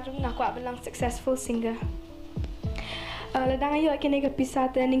life jang rum ngaku belang successful singer. Ladang ayo kini ke pisah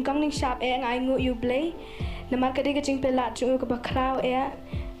te ningkong ning sharp ngai ngu you play. Namar kadi ke jing pelat jung ke bakrau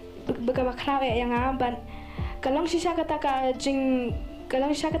baka bakrau yang aban. Kalong sisa kata ka jing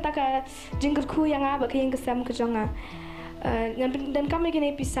kerku yang baka yang kesam ke jonga. Dan kami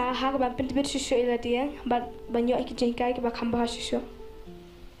kini pisah ha ban pentibit susu ila dia but banyak iki jingkai ke bakam bahas susu.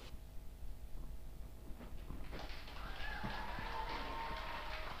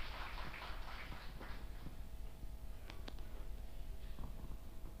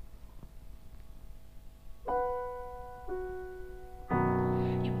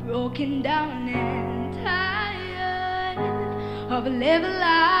 Broken down and tired of living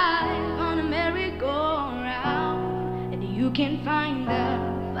life on a merry-go-round, and you can't find the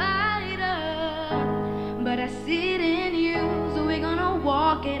fighter, but I see it in you, so we're gonna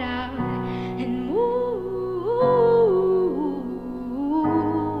walk it out and move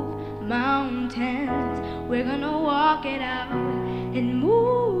mountains. We're gonna walk it out and move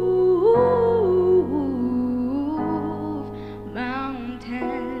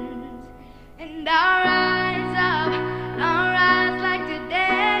mountains. And I'll rise up, I'll rise like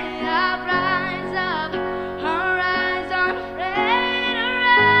today. I'll rise up, I'll rise unafraid. I'll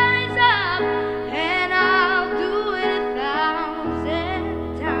rise up, and I'll do it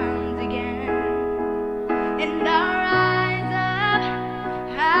 1,000 times again. And I'll rise up,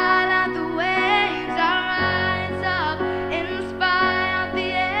 high like the waves. I'll rise up, inspire the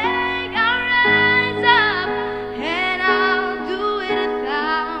egg. I'll rise up, and I'll do it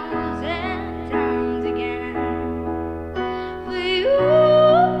 1,000 times again. For you,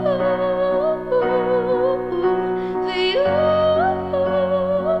 for you,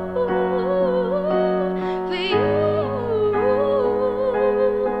 for you,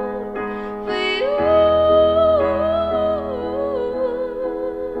 for you.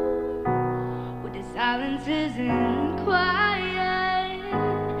 With the silence isn't quiet,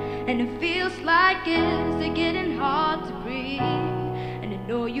 and it feels like it's getting hard to breathe, and I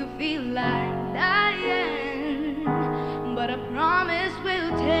know you feel like dying, but I promise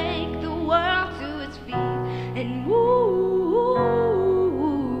we'll take the world to its feet and move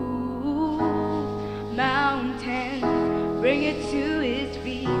mountains, bring it to its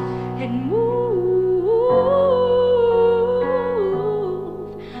feet and move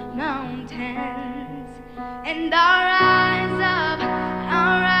mountains. And I'll rise up,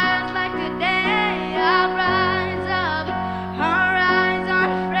 I'll rise like today. I'll rise up, I'll rise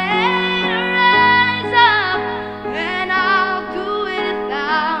unafraid. I'll rise up, and I'll do it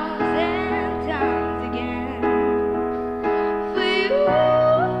 1,000 times again. For you,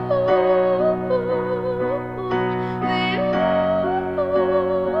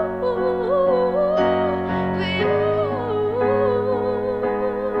 for you,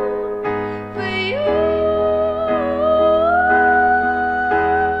 for you.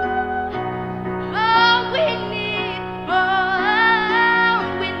 All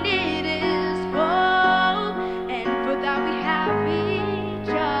we need is hope, and for that we have each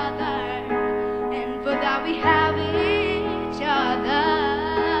other, and for that we have each other.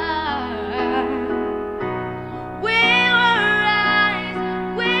 We will rise,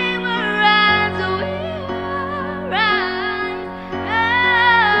 we will rise, we will rise.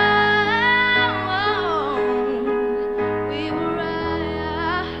 Oh, we will rise.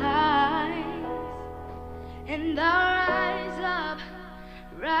 And I'll rise up,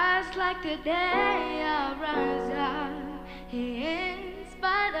 rise like the day. I'll rise up, in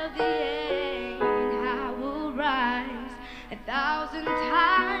spite of the end. I will rise 1,000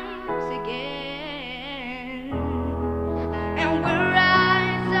 times again. And we'll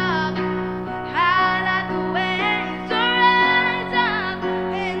rise up, high like the waves. We'll rise up,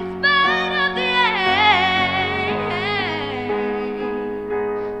 in spite of the end.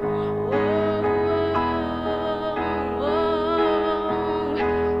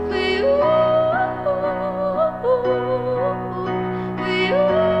 For you, for you,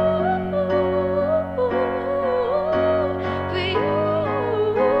 for you.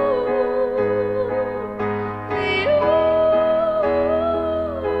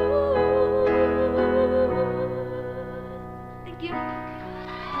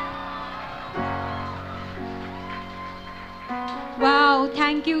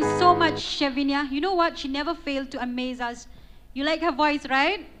 Thank you so much, Shevinia. You know what? She never failed to amaze us. You like her voice,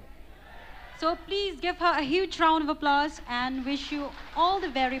 right? So please give her a huge round of applause and wish you all the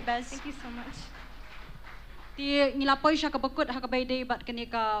very best. Thank you so much. Ti ngilapoy siya kabukod hakabay day bat kani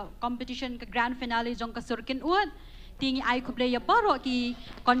ka competition ka grand finale jong ka Sur Kynud. Ti ngi ay kublaya baro ki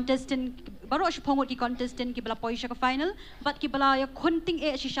contestant baro siya pongot ki contestant ki balapoy siya ka final bat ki balaya kunting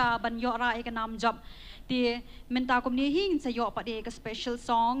siya ban yo ra ka nam job. Ti menta kom ni hing sa yo pa de ka special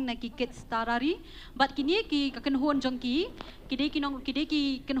song na ki kids tarari bat kini ki ka kenhon jong ki de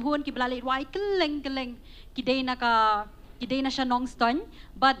ki kenhon ki balali wai keleng ki de na ka Kidai na siya nong stun,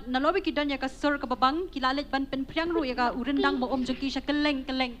 but nalobi kidan ya ka sur kababang kilalit ban penpriang ru ya ka urendang mo jengki siya keleng.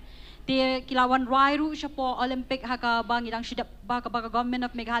 Di kilawan rai ru siya po Olympic haka bang idang sidap baka government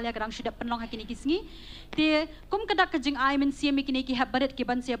of Meghalaya kadang sidap penlong hakini kisngi. Di kum kadak kajing ay men siya mi kini ki habaret ki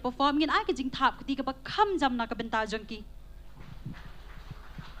ban siya perform ngin ay kajing tap ketika ba kam jam na ka benta jengki.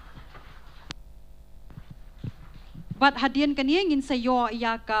 But hadian kaniya ngin sayo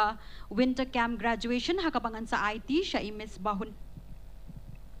iya ka winter camp graduation hakabangan sa IT siya Miss Bahun.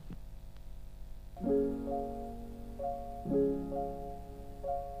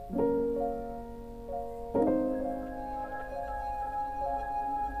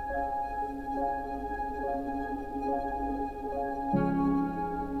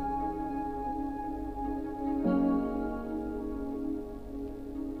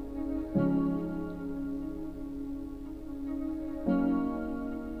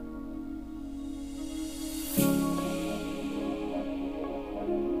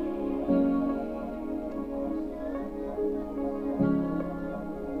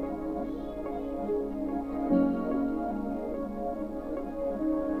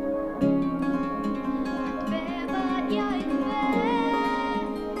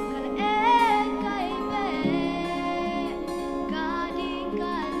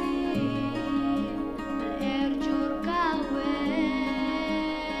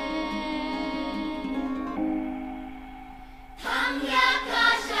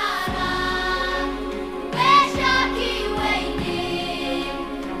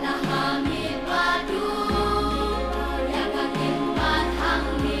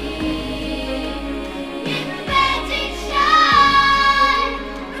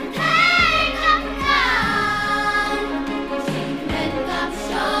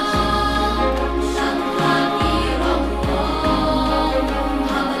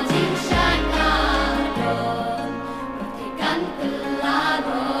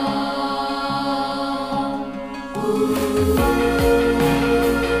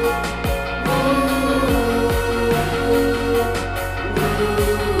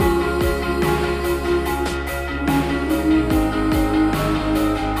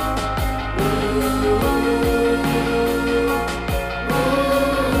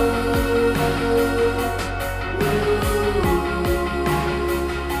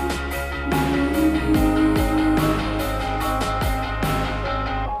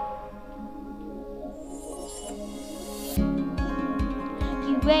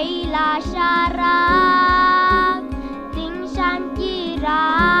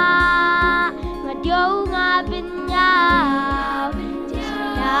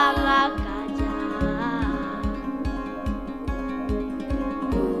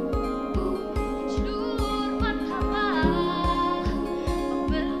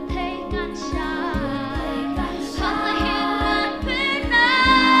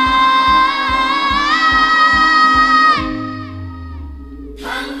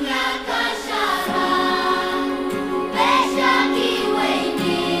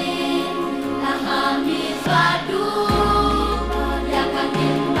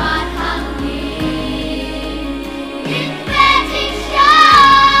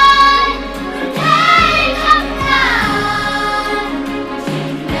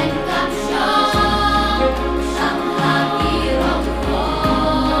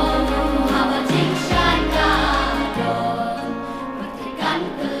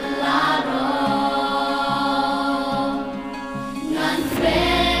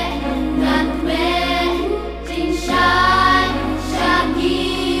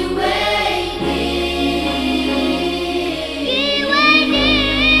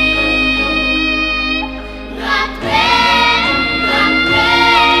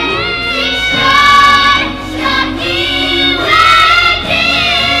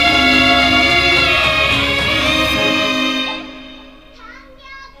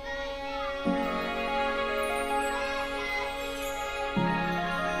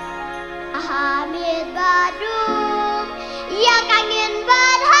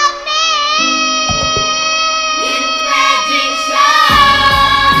 Berhenti, in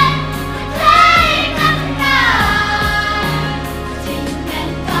tradition.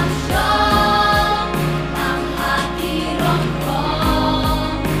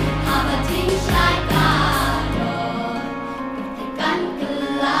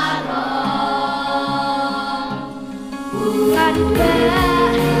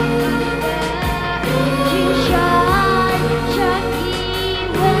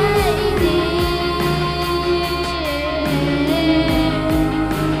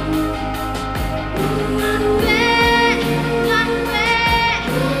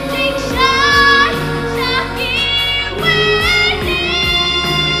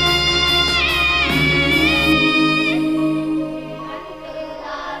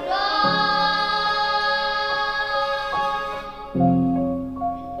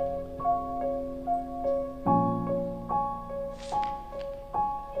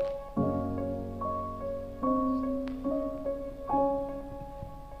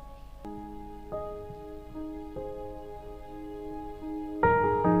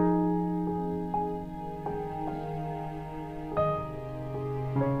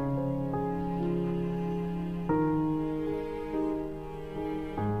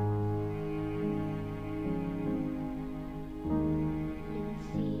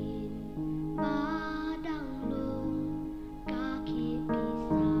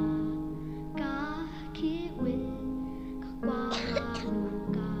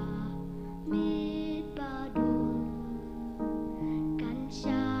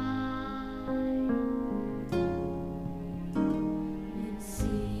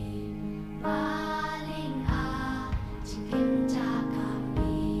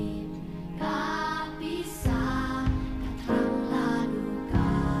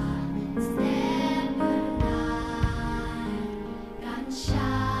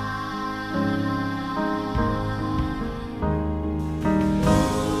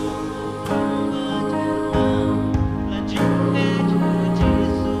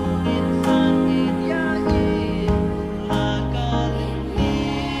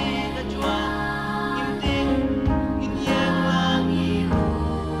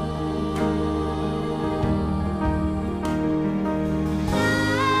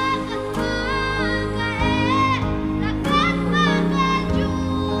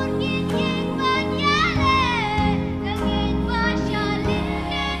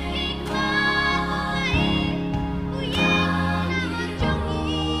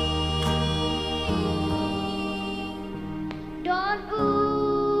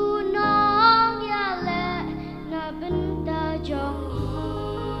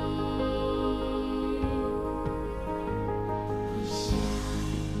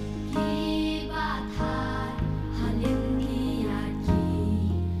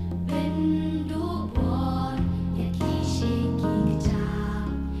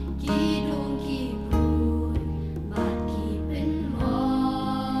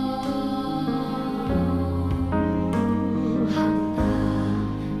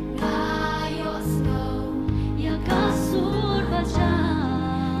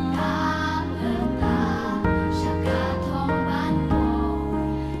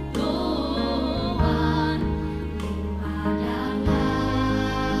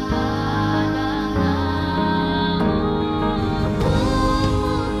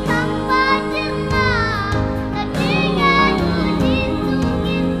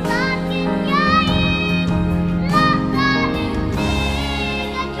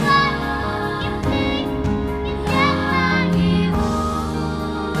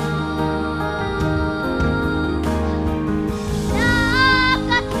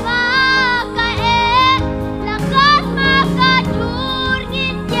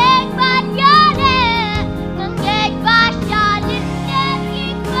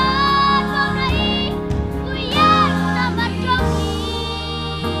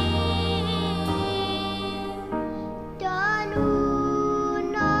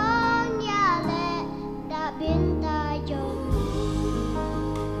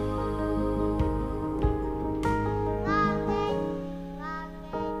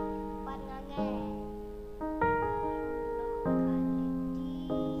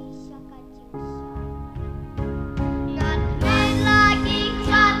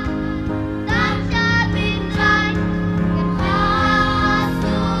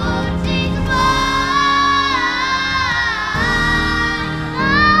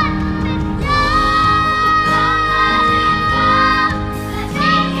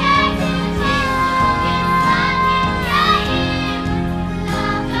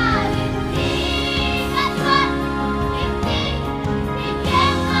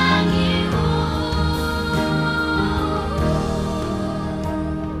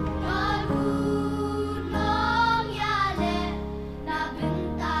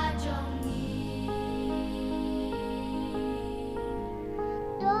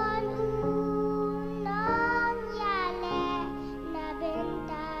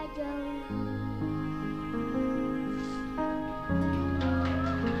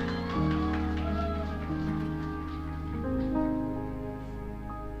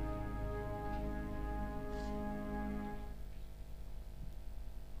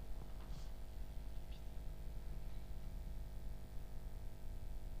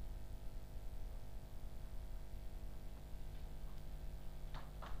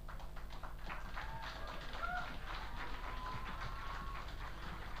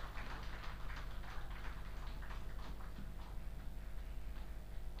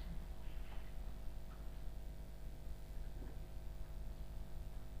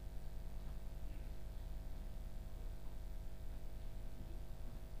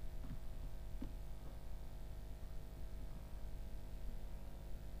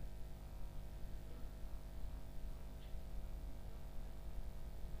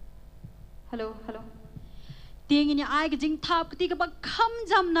 Hello. Ting ini ai ke jing thap ketika ba kham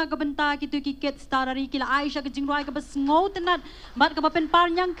jam na ka banta ki tu ki ket starari kila Aisha ke jing roi ka bas ngau tenat bat ka ba pen par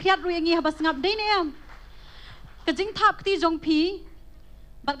nyang khiat ru yangi ha bas ngap dei ne am ka jing thap ti jong pi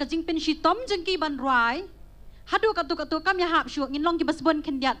bat ka jing pen shi tom jeng ki ban roi hadu ka tu kam ya hap shu ngin long ki bas bon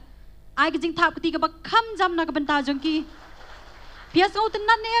khen diat ai ke jing thap ketika ba kham jam na ka banta jong ki pias ngau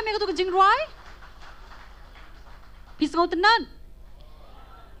tenat ne am ka tu ka jing roi pias ngau tenat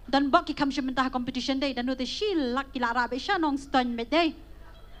dan bak ki kam shimenta competition day dan note shi lak ki lara be sha nong stan me day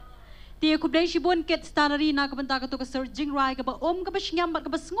ti ku dei shi bon ket starari na ka banta ka to ka sir jing rai ka ba om ka ba shngam ba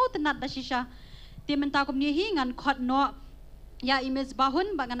ka ba sngot nat da shisha ti menta kom ni hi ngan khot no ya image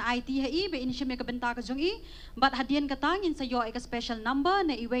bahun ba ngan IT hi be in shime ka banta ka jong I bat hadien ka tang in sa yo ka special number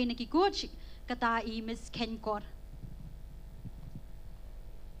na iway na ki coach ka ta I miss ken kor.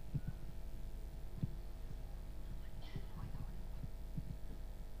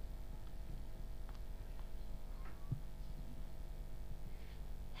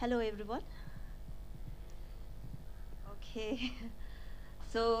 Hello everyone. Okay,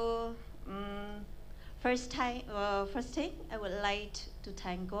 so first thing I would like to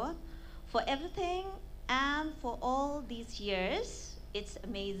thank God for everything and for all these years. It's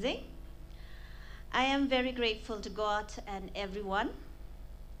amazing. I am very grateful to God and everyone.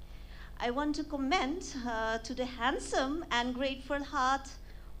 I want to comment to the handsome and grateful heart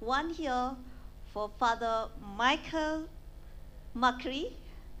one here for Father Michael Macri,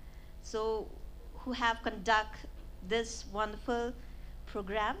 so who have conducted this wonderful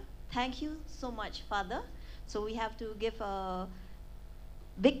program. Thank you so much, Father. So we have to give a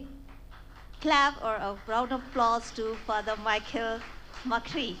big clap or a round of applause to Father Michael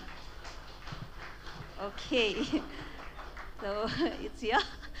Macri. Okay, so it's here.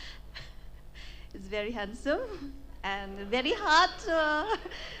 It's very handsome and very heart,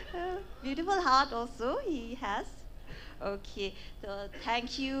 beautiful heart also he has. Okay, so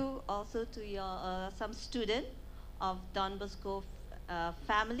thank you also to your some student of Don Bosco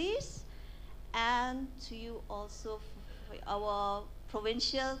families, and to you also our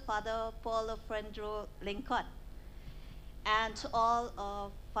provincial Father Paul Frendro Lincoln, and to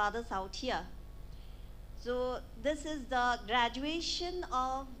all fathers out here. So this is the graduation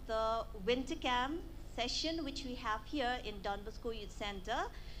of the winter camp session which we have here in Don Bosco Youth Center.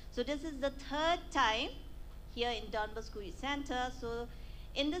 So this is the third time here in Don Bosco Youth Center. So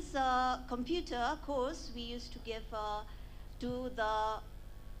in this computer course, we used to give to the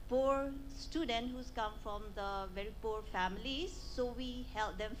poor student who's come from the very poor families. So we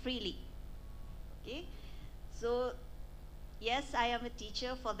help them freely. Okay. So yes, I am a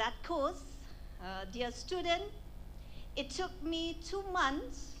teacher for that course. Dear student, it took me 2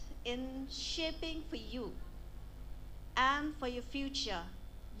 months in shaping for you and for your future.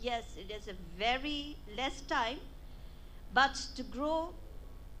 Yes, it is a very less time, but to grow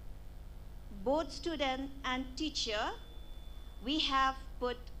both student and teacher, we have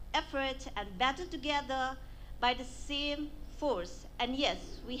put effort and battle together by the same force. And yes,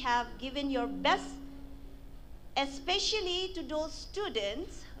 we have given your best, especially to those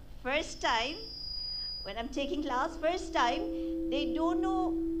students, first time, when I'm taking class, first time, they don't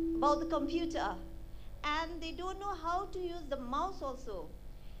know about the computer and they don't know how to use the mouse also.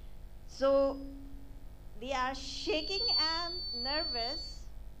 So they are shaking and nervous,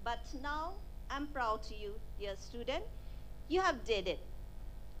 but now I'm proud to you, dear student. You have did it.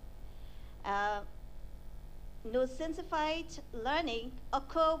 No simplified learning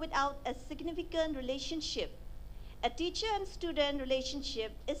occur without a significant relationship. A teacher and student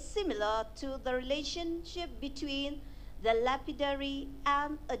relationship is similar to the relationship between the lapidary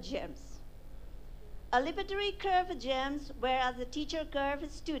and a gems. A lapidary curve gems, whereas the teacher curve a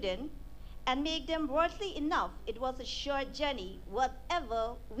student, and make them worthy enough. It was a short journey,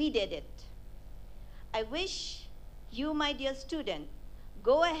 whatever we did it. I wish you, my dear student,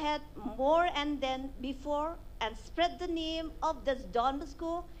 go ahead more and then before and spread the name of this Don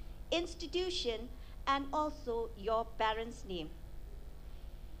Bosco institution and also your parents' name.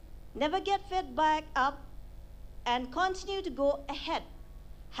 Never get fed back up and continue to go ahead.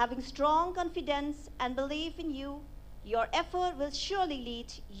 Having strong confidence and belief in you, your effort will surely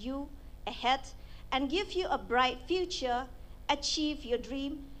lead you ahead and give you a bright future. Achieve your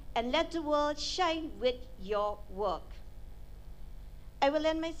dream and let the world shine with your work. I will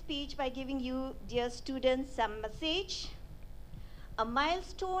end my speech by giving you, dear students, some message. A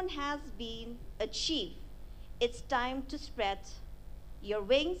milestone has been achieved. It's time to spread your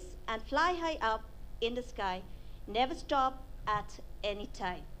wings and fly high up in the sky. Never stop at any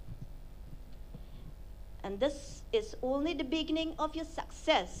time. And this is only the beginning of your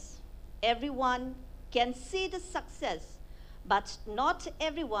success. Everyone can see the success, but not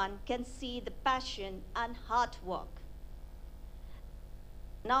everyone can see the passion and hard work.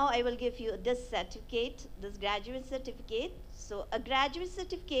 Now I will give you this certificate, this graduate certificate. So a graduate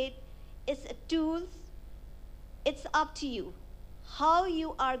certificate is a tool. It's up to you how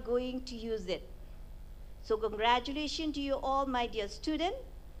you are going to use it. So congratulations to you all, my dear student.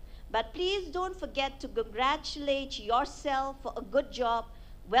 But please don't forget to congratulate yourself for a good job.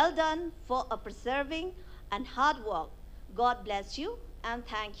 Well done for a persevering and hard work. God bless you and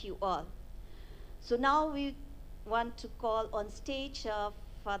thank you all. So now we want to call on stage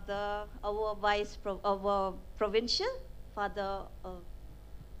Father, our provincial, Father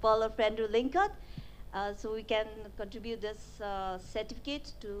Paul of Andrew Lincoln, so we can contribute this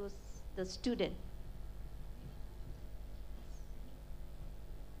certificate to the student.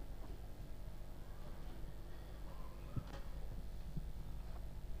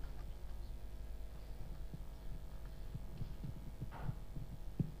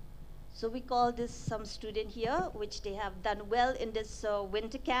 So we call this some student here, which they have done well in this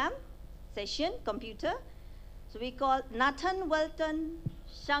winter camp session, computer. So we call Nathan Welton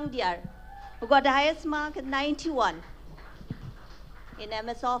Shangdiar, who got the highest mark at 91 in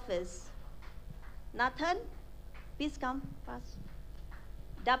MS Office. Nathan, please come, pass.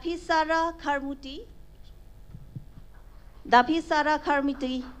 Daphisara Karmuti. Daphisara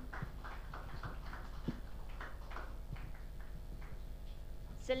Karmuti.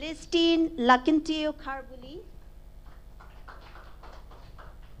 Celestine Lakintio Karbuli.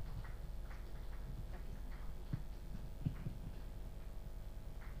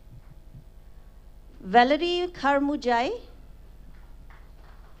 Valerie Karmujai.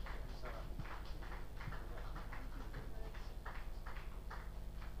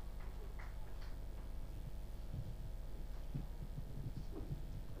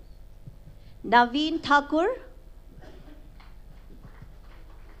 Naveen Thakur.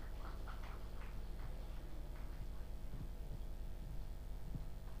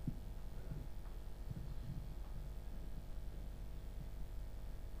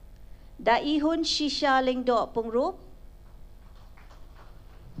 Daihun Shisha Lingdo Pungrup.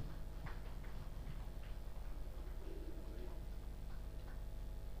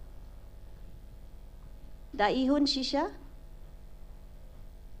 Daihun Shisha.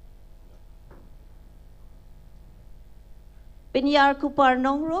 Pinyar Kupar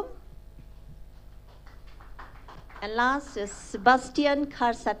Nongrum. And last is Sebastian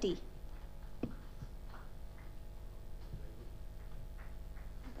Karsati.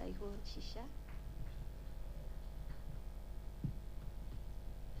 Shisha.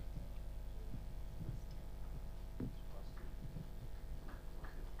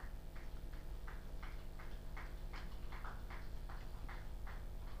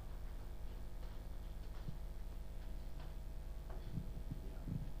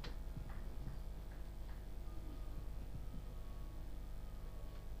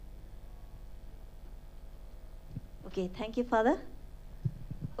 Okay, thank you, Father.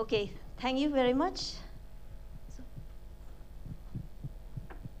 Okay, thank you very much.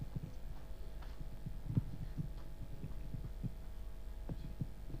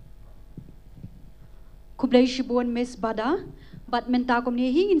 Kublai Shibun Miss Bada, but menta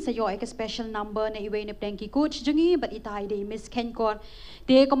komni hingin sa yo ek special number na iwe ne plenki coach jungi but itai de Miss Kenkor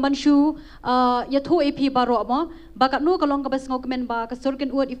de kombanshu ya thu ep baro mo bakat no kalong kabas ngokmen ba ka Sur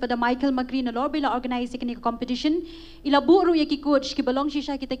Kynud if the Michael Magri na lorbila organize ikni competition ila buru yaki coach ki balong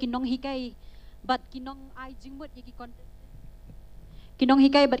shisha kita kinong hikai but kinong ai jingmut yaki contest kinong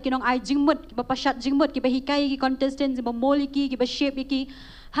hikai but kinong ai jingmut ki ba pashat jingmut ki ba hikai ki contestant ba moliki ki ba shape ki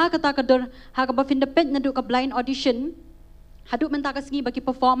ha kata kador ha ka ba findapen na du ka blind audition haduk menta ka singi baki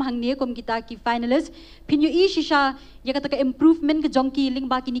perform hang ni kom kita ki finalist pinyu I shisha ya kata ka improvement ke jongki ling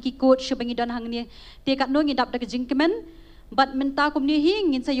ba ki ni ki coach bangi don hang ni te kat no ngi dap da ka jingkemen but menta kom ni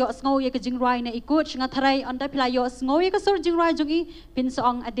hing ngin sa yo sngo ya ka jingrai na I coach nga tharai on da pila yo sngo ya ka Sur jingrai jongi pin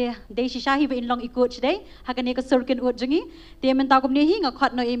song ade de shisha hi ba in long I coach dei ha ka ni ka Sur Kynud jongi te menta kom ni hing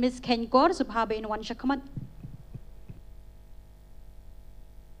akhat no Miss Kenkor subha ba in one shakamat.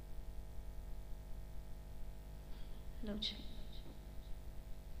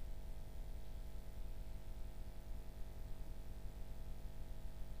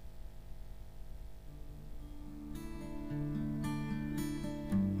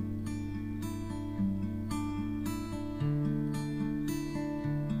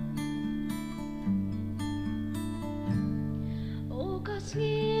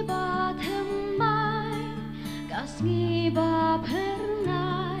 Kasngi ba themmai, kasngi ba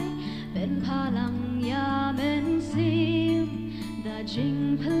pernai, ben palang ya men sim, da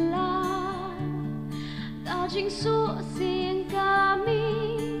jing pelai. jing su sing kami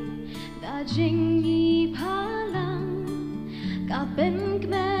da jing yi palang ka ben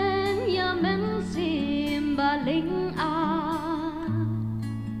kmen ya men sim baling a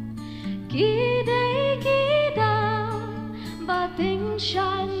ki dei ki da ba ting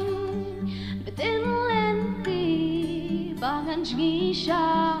shan betin len ti bangan jing sha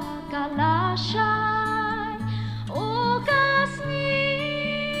kala shai o kasni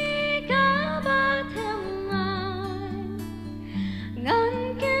ka ba them ai ngan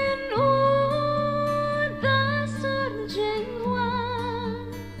ken u da sun jing wa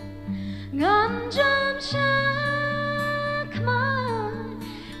ngan jam sha kma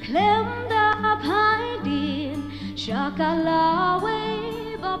klem da pai din sha kala we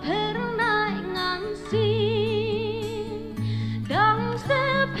ba per nai ngan si dang se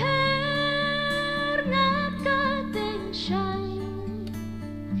per ngap ka ting shan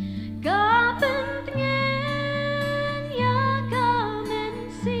ka ben tngen ya ka men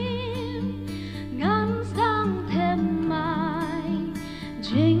sim ngam sang them mai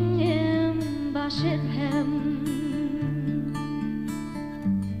jing em ba shit hem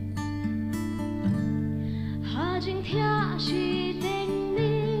ha jing thia shi ting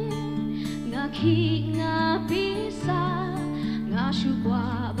ni nga khi nga pi sa nga shu kwa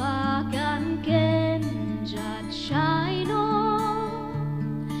ba kan ken jat shai no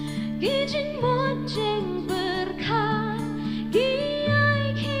ki jing mo jing berkah ki ai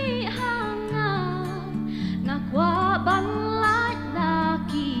khi hang nga kwa ban lai na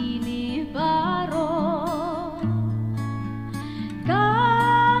ki ni baro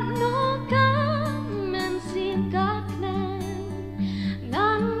kan no kan men sin kak nen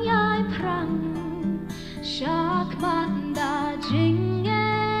ngan yai prang shak man da jing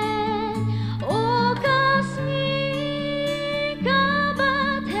o kasni ka ba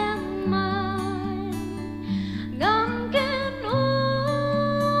them mai ngam ken u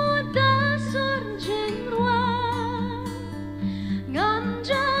da sun jing rua ngam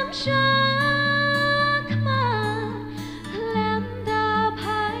jam shak ma lem da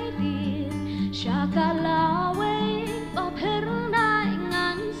pai din shakala we ba per nai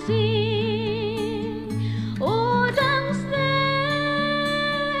ngan si o dang step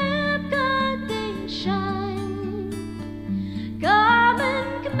ka ting shine ka men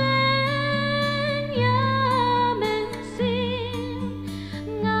kmen ya men sim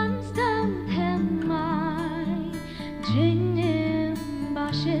ngan stang them mai jing em ba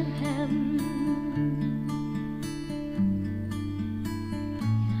shit hem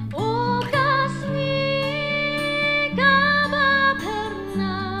o kasni ka ba per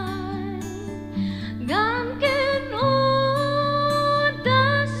nai ngam ken u da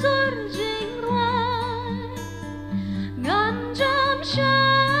sur jing rua ngam jam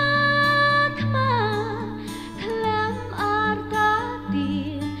shak ma klem arta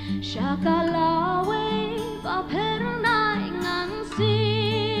din shakala we ba per nai ngan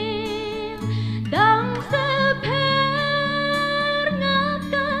sim dang se per ngap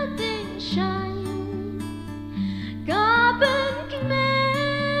ka ting shan ka ben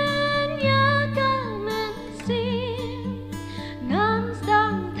kmen ya ka men sim ngan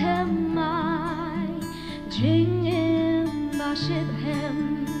stang them mai jing em ba shit hem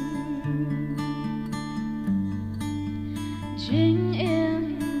jing em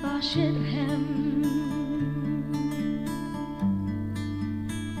ba shit hem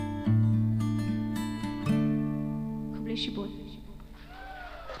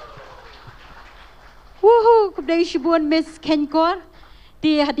Woohoo! Kubday shibun Miss Kenkor.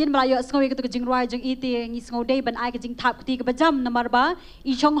 Ti hadin malayo sngoy kito kajing ruay jeng iti ngi sngoy day ban ay kajing tap kuti ka bajam namar ba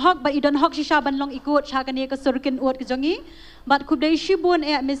I chong hok ba idon hok shisha ban long ikut sha kani ka Sur Kynud kajongi bat kubday shibun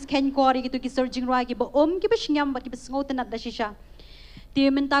Miss Kenkor kito ki Sur jing ruay ki ba ki ba shingyam bat ki ba sngoy tanat da shisha ti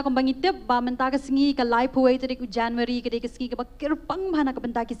menta kong bangitip ba menta ka singi ka live poet tadi ku January ka ka singi ka ba kirpang bhana ka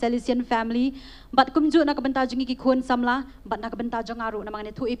benta ki Salesian family bat kumju na ka benta jungi ki khon samla bat na ka benta jongaru na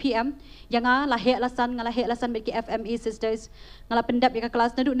mga 2 APM yanga lahe lasan bet ki FMA sisters ngala pendap ya ka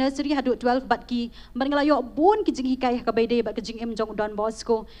kelas na du nursery hadu 12 bat ki ban ngala yo bun ki jingi kai ka bayde bat ka jing em jong Don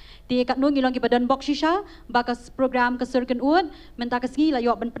Bosco ti ka nu ngilong ki badan box shisha ba ka program ka Sur Kynud menta ka singi la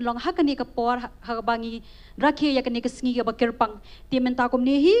yo ban penlong hakani ka por ha bangi rakhe ya kani ka singi ka ba kirpang ti menta kum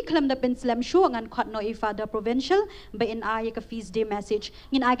ni hi klam da pen slam shu ngan khat no ifada provincial ba in ay ka feast day message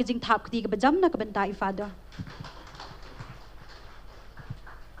ngin ay ka jing thap ti ka bajam na ka benta ifada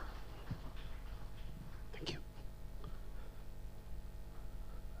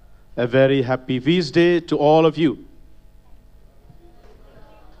A very happy feast day to all of you.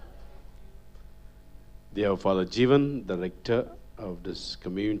 Dear Father Jivan, the rector of this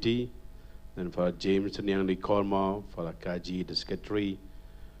community, then for James and Yang Korma, for Kaji, the secretary,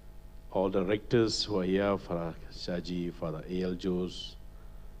 all the rectors who are here, for Shaji, for the AL Joes,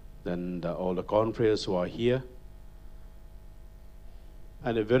 then all the confreres who are here,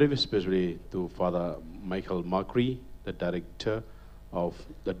 and a very especially to Father Michael Macri, the director of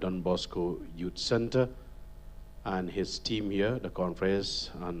the Don Bosco Youth Center, and his team here, the confreres,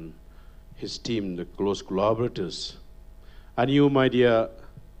 and his team, the close collaborators. And you, my dear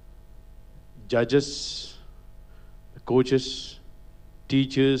judges, coaches,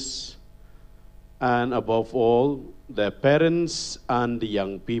 teachers, and above all, their parents and the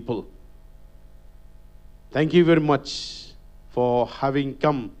young people. Thank you very much for having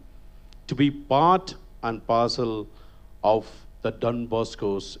come to be part and parcel of the Don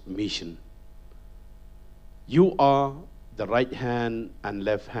Bosco's mission. You are the right hand and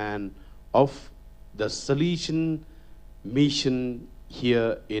left hand of the Salesian mission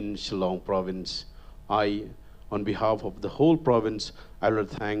here in Shillong province. On behalf of the whole province, I will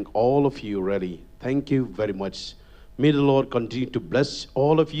thank all of you really. Thank you very much. May the Lord continue to bless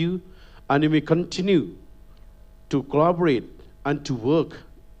all of you, and you may continue to collaborate and to work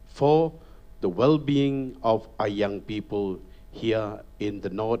for the well-being of our young people here in the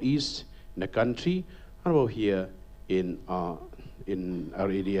Northeast, in the country, and over here in our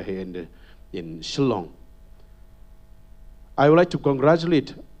area here in Shillong. I would like to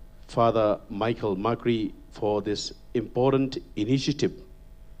congratulate Father Michael Macri for this important initiative,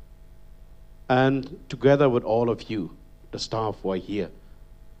 and together with all of you, the staff who are here.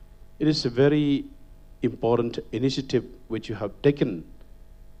 It is a very important initiative which you have taken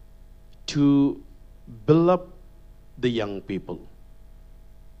to build up the young people,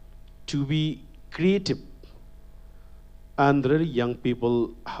 to be creative. And really young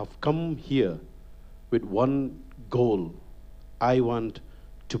people have come here with one goal. I want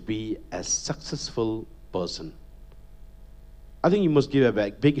to be a successful person. I think you must give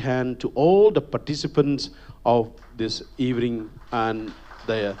a big hand to all the participants of this evening and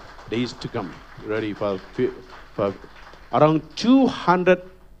the days to come. Ready for around 200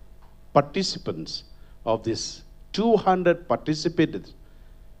 participants of this. 200 participated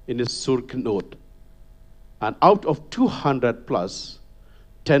in this Sur Kynud. And out of 200 plus,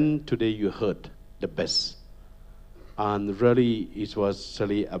 10 today you heard the best. And really, it was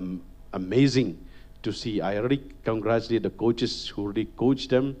really amazing to see. I already congratulate the coaches who already coached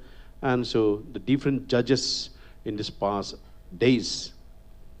them, and so the different judges in this past days.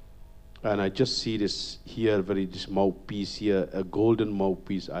 And I just see this here, this mouthpiece here, a golden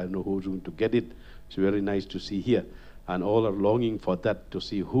mouthpiece. I don't know who's going to get it. It's very nice to see here. And all are longing for that, to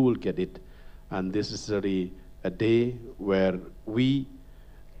see who will get it. And this is really a day where we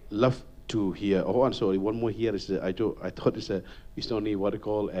love to hear. Oh, I'm sorry, one more here is, I thought it's only what I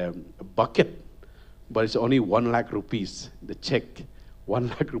call a bucket, but it's only 1 lakh rupees, the check. 1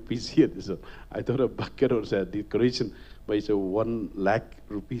 lakh rupees here. So I thought a bucket was a decoration, but it's a 1 lakh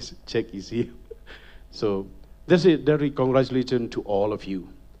rupees check is here. So this is very congratulations to all of you.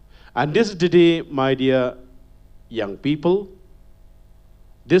 And this is the day, my dear young people,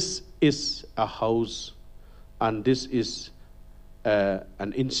 this is a house, and this is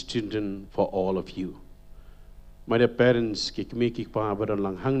an institution for all of you. My dear parents, kikmi kikpa badan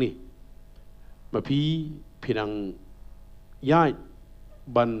lang hang ni, mapi pinang yai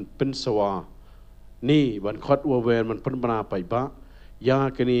ban pensawa ni ban khot wawen man penbana pai ba ya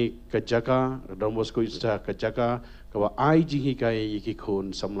kini kajaka Don Bosco ista kajaka kawa ai jingi kai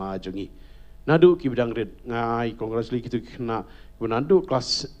yikikon samla jungi nadu ki bidang red ngai congratulate kitu kena nadu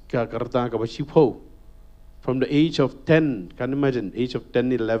kelas ka karta ka basipo from the age of 10, can you imagine, age of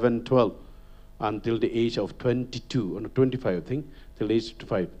 10, 11, 12 until the age of 22 or 25 I think, till the age of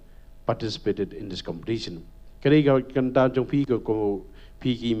 25 participated in this competition. Kani ka kanta jong pi ko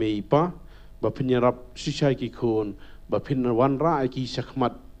pi ki mei pa ba pinyarap sisai ki kon ba pin wan ra ki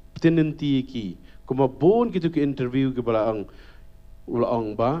sakmat tenenti ki kuma bon kitu ki interview ke bala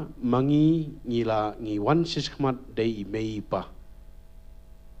ang ba mangi ngila ngi wan sakmat dei mei pa.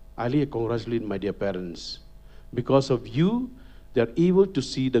 Ali congratulate my dear parents. Because of you, they are able to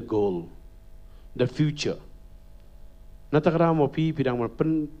see the goal, the future. Natakara mo pi pidang mo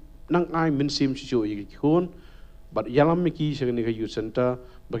pen nang ay minsim siyo ikikon, but yalam miki sa kanila youth center,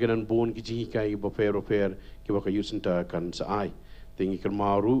 baganan bon kijingi kay bofer kiba ka youth center kan sa ay. Tingi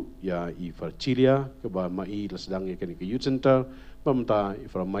kermaru ya I Farchilia kaba mai lasdang ya kanila youth center, pamta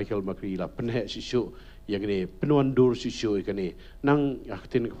from Michael Macri la penhe siyo yakni penuandur siyo ikani nang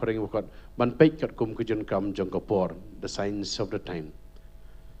aktin kaparing wakat ban pek kat kum kujon kam jong kapor, the signs of the time.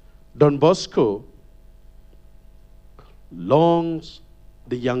 Don Bosco longs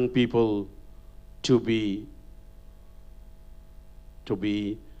the young people to be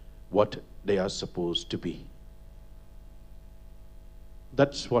what they are supposed to be.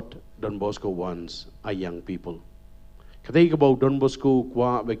 That's what Don Bosco wants our young people. Kadai kabau Don Bosco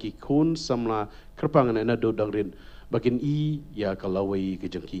kwa bagi kun samla kerpangan enado dangrin bakin I ya kalawai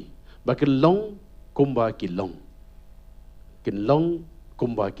kejengki bakin long kumba ki long kin long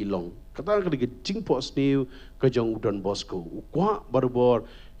kumba ki long kata kali kejing po snew kejong Don Bosco kwa barbor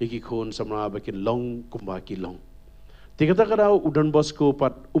iki kun samla bakin long kumba ki long tikata kadau Don Bosco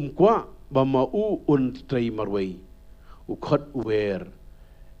pat kwa bama un trai marwai khot wer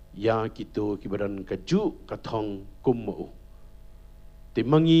ya kitu kibaran kaju katong kummu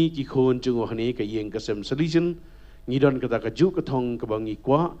timangi ki khon jungo hani ka yeng kasem solution ngidon kata kaju katong kabangi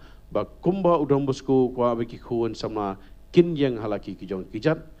kwa ba kumba Don Bosco kwa ba ki khon sama kin yang halaki ki jong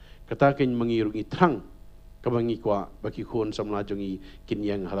kijat kata ken mangi rungi thang kabangi kwa ba ki khon samla jongi kin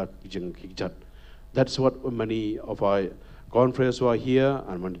yang halaki jong kijat. That's what many of our conference who are here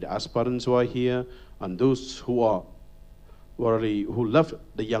and many aspirants who are here and those who love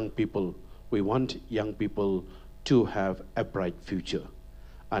the young people. We want young people to have a bright future.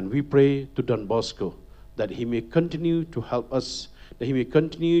 And we pray to Don Bosco that he may continue to help us, that he may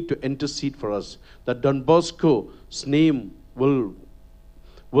continue to intercede for us, that Don Bosco's name will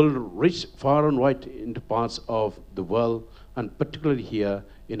reach far and wide into parts of the world, and particularly here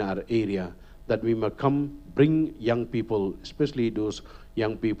in our area, that we may come bring young people, especially those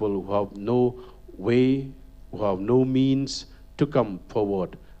young people who have no way, who have no means to come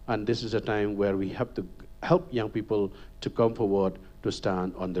forward. And this is a time where we have to help young people to come forward to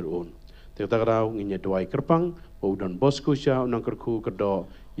stand on their own. Tegaraw nginya doai kerpang, Don Bosco siya unang kerku kedo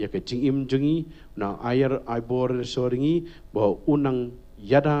ya kecing im jengi, unang air aibor soringi, bahwa unang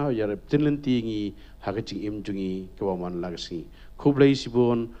yada ya reptilinti ngi hakecing im jengi kewaman lagsi. Kublai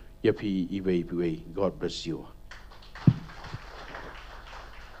sibon yapi iwei. God bless you.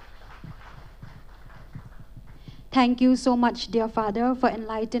 Thank you so much, dear Father, for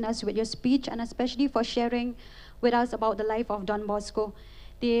enlightening us with your speech and especially for sharing with us about the life of Don Bosco.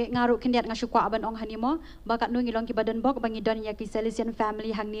 Ti ngaru kendiat ngasukwa aban ong hanimo, bakat nung ilong kibadan bok bangi don ya ki Salesian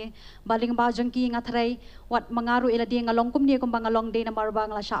family hangni, baling ba jengki ngatray wat mangaru ila di ngalong kumni kum bangalong day na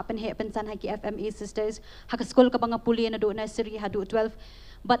marbang la shapen he pensan haki FMA sisters, haka school ka banga puli na do nursery hadu 12.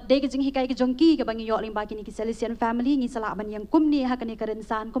 But day kajing hikai ke jongki ke bangi yok ling baki ni ki Salesian family ngi sala ban yang kumni ha kani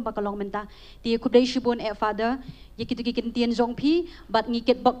karensan kum bakalong menta ti kubdai shibon e father ye kitu ki kentien jongpi but ngi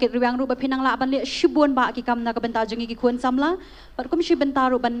ket bok ket riwang ru ba pinang la ban le shibon ba ki kam na ka benta jongi ki kun samla but kum shi benta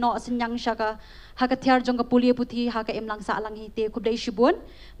ru ban no senyang shaka ha ka thiar jong ka pulia puthi ha ka emlang sa lang hi te kubdai shibon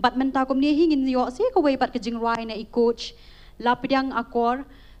but menta kum ni hingin yok se ko wei bat ke jing rai na I coach lapidang akor.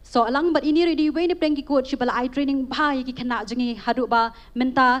 So alang but ini ready way ni plengi coach bala eye training bhai ki khana jangi hadu ba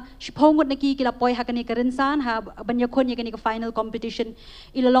menta shphongot na ki kila poi hakani karensan ha banya khon ye kani ka final competition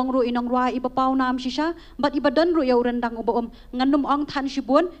ilalong ru inong rua ipapau nam shisha but ibadan ru ya urandang ubom nganum ong than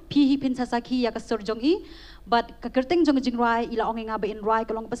shibon phi hi pin sasaki ya ka surjong I but kakerteng jong jing rai ila ong nga ba in rai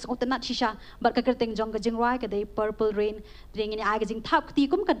kalong pas otanat shisha but kakerteng jong jing rai ka dei purple rain ring ni ai jing thap ti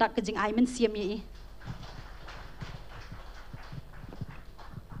kum ka dak jing ai men siam ye.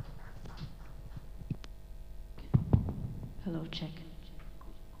 Hello, check.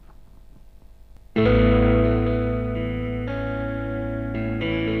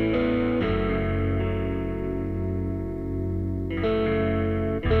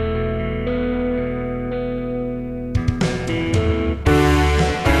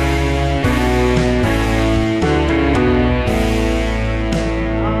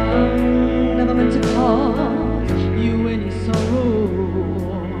 Never meant to cause you any sorrow.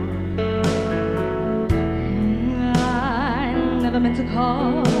 Never meant to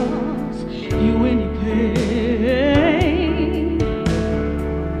cause you any pain.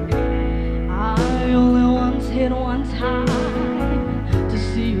 I only once hit one time to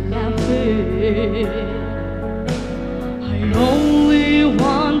see you laughing. I only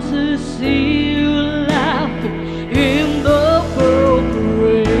want to see you laughing in the purple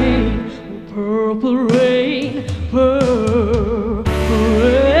rain, purple rain, purple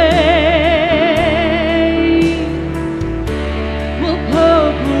rain.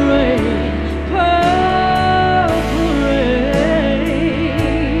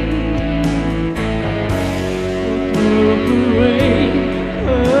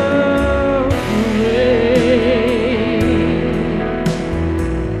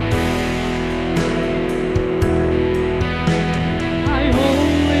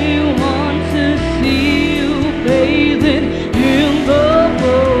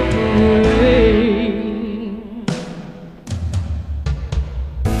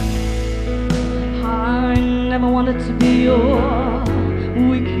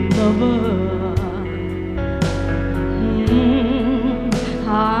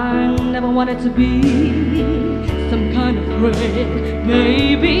 never wanted to be some kind of friend,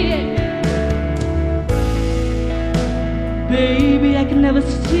 baby. Baby, I can never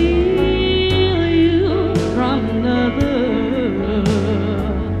steal you from another.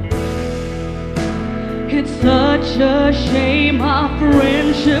 It's such a shame our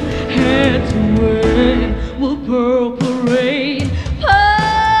friendship had to end. Will purple rain,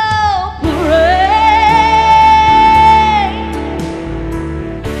 purple rain,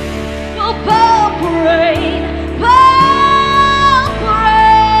 will purple rain, purple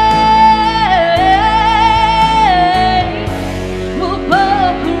rain, will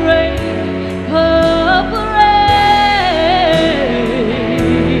purple rain, purple rain.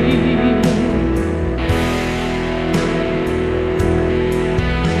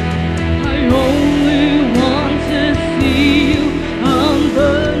 I only want to see you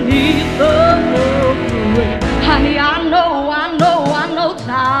underneath the purple rain. Honey, I know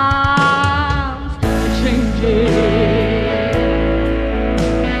times are changing.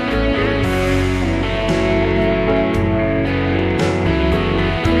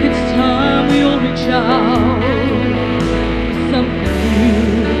 It's time we all reach out for something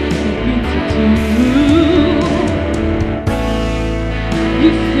new to do.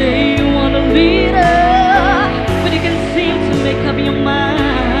 You say you want a leader, but you can seem to make up your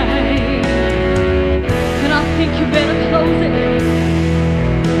mind. And I think you better close it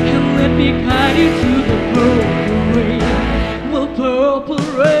and let me guide you to the purple rain. Well, purple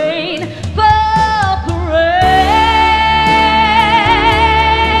rain, purple rain.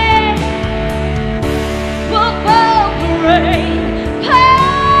 Well, purple rain, purple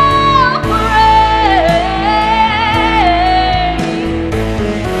rain.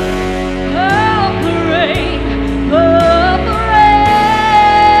 Purple rain, purple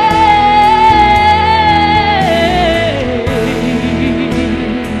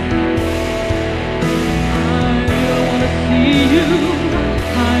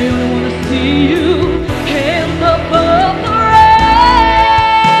I only wanna see you in the purple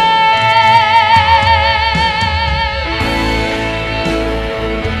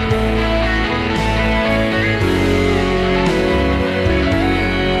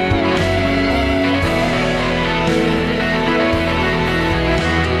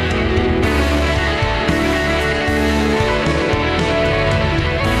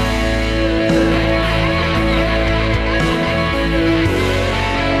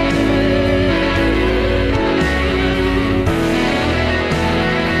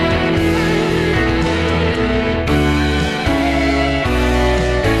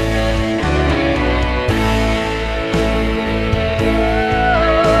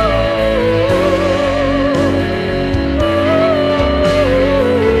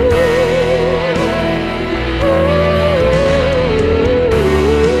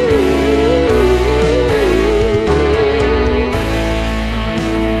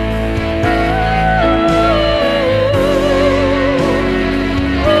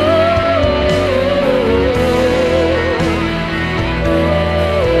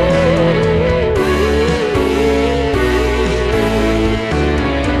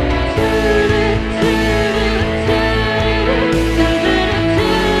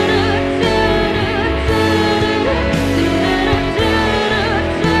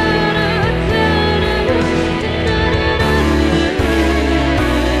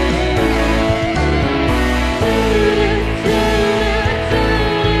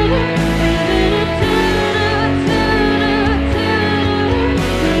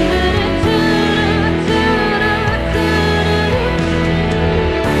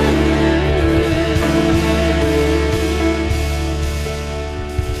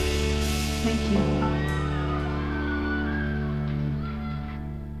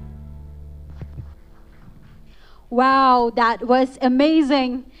Wow, that was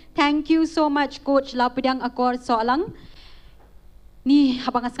amazing. Thank you so much, Coach Lapidang Akor Solang. Ni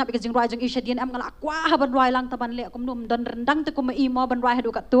habang ngap ikajing roi jeng isya dian am ngala kwa haban roi lang taban le akum num don rendang te kuma imo ban roi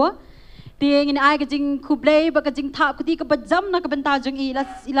hadu kat tua. Tieng in ai kajing kublei ba kajing tha kuti ka bajam na ka benta jeng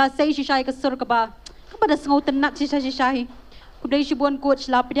ila sei shisai ka sur ka ba. Ka pada sngau tenat shisai. Kublei shibuan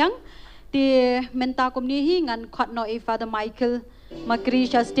Coach Lapidang ti menta kum ni hi ngan khot no e Father Michael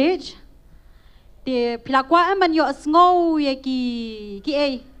Makrisha stage. Ti pilakwa man yo sngau ye ki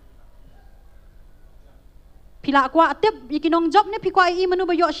ei. Pilakwa atep yikinong job ne pikwa I manu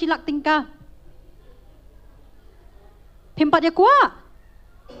ba yo silak tingka. Pimpat ya kwa.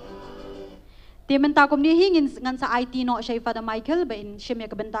 Ti menta kum ni hi ngan sa IT no shay Father Michael ba in shim ya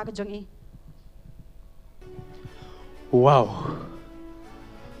ka benta ka jong I. Wow.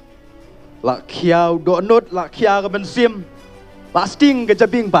 La kiao do not la kia ka ben sim. La sting ka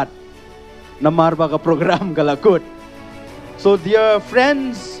jabing bat. namarba ka program galakut. So dear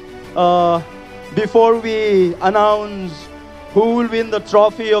friends, before we announce who will win the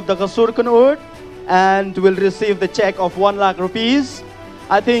trophy of the Sur Kynud and will receive the check of 1 lakh rupees,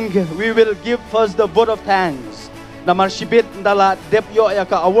 I think we will give first the vote of thanks. Namar shibit dala dep yo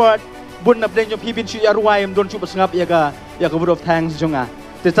yaka award bun na blen yo pibin chu yarwaim don chu basngap yaka vote of thanks jonga.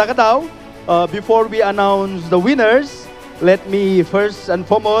 Tetakataw, before we announce the winners, let me first and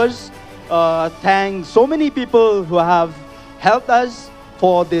foremost thank so many people who have helped us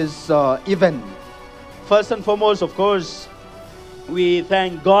for this event. First and foremost, of course, we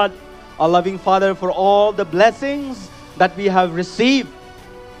thank God, our loving Father, for all the blessings that we have received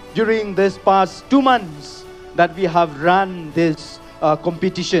during this past 2 months that we have run this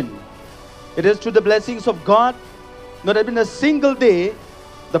competition. It is through the blessings of God, not even a single day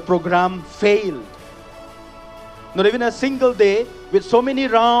the program failed. Not even a single day, with so many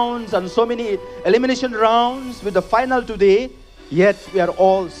rounds and so many elimination rounds, with the final today, yet we are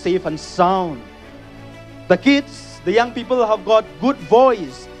all safe and sound. The kids, the young people have got good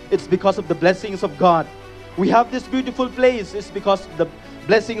voice. It's because of the blessings of God. We have this beautiful place. It's because of the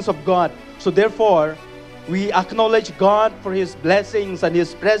blessings of God. So therefore, we acknowledge God for His blessings and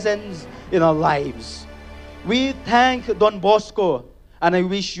His presence in our lives. We thank Don Bosco, and I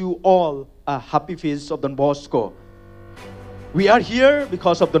wish you all a happy feast of Don Bosco. We are here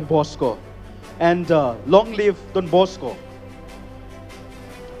because of Don Bosco, and long live Don Bosco.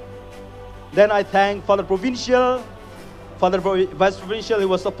 Then I thank Father Provincial. Father Vice Provincial, he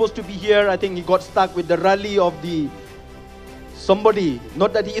was supposed to be here. I think he got stuck with the rally of the somebody.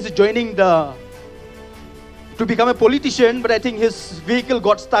 Not that he is joining to become a politician, but I think his vehicle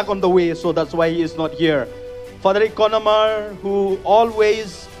got stuck on the way, so that's why he is not here. Father Economar, who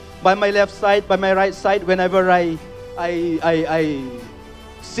always by my left side, by my right side, whenever I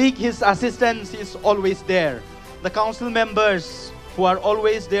seek his assistance, he is always there. The council members who are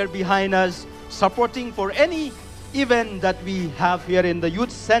always there behind us, supporting for any event that we have here in the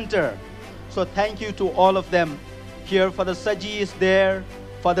youth center. So thank you to all of them. Here Father Saji is there,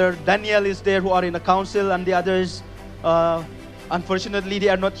 Father Daniel is there, who are in the council, and the others, unfortunately they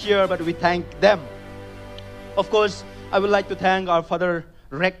are not here, but we thank them. Of course, I would like to thank our Father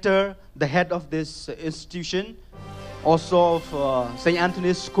Rector, the head of this institution, also of St.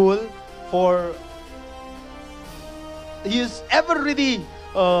 Anthony's School, for his ever ready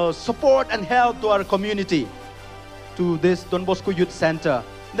support and help to our community, to this Don Bosco Youth Center.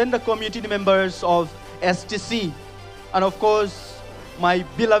 Then the community members of STC, and of course my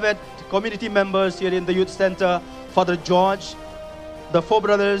beloved community members here in the Youth Center, Father George, the 4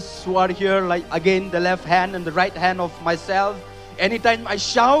 brothers who are here, like again the left hand and the right hand of myself. Anytime I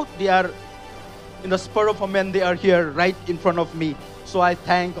shout, they are in the spur of a moment, they are here right in front of me. So I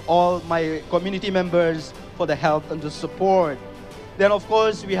thank all my community members for the help and the support. Then of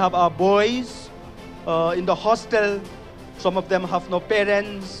course we have our boys in the hostel. Some of them have no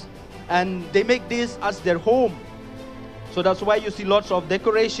parents, and they make this as their home. So that's why you see lots of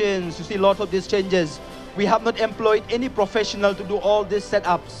decorations, you see lots of these changes. We have not employed any professional to do all these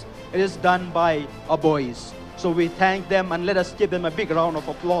setups. It is done by our boys. So we thank them, and let us give them a big round of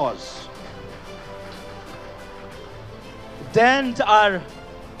applause. Then our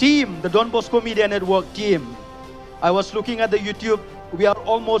team, the Don Bosco Media Network team. I was looking at the YouTube. We are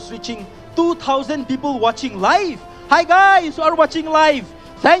almost reaching 2,000 people watching live. Hi guys who are watching live.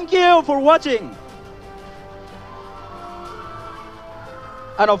 Thank you for watching.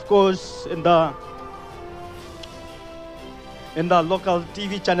 And of course, in the local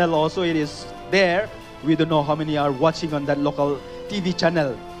TV channel also, it is there. We don't know how many are watching on that local TV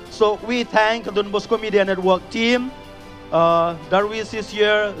channel. So we thank the Don Bosco Media Network team. Darwis is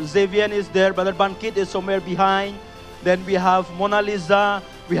here, Xavier is there, Brother Bankit is somewhere behind. Then we have Mona Lisa,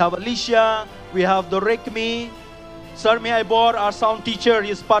 we have Alicia, we have Dorekmi. Sir Meaibor, our sound teacher,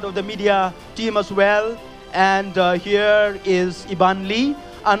 is part of the media team as well. And here is Iban Lee.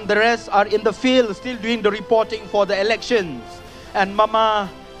 And the rest are in the field, still doing the reporting for the elections. And Mama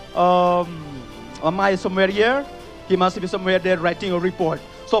is somewhere here. He must be somewhere there writing a report.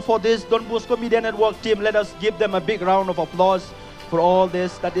 So for this Don Bosco Media Network team, let us give them a big round of applause for all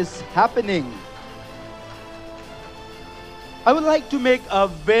this that is happening. I would like to make a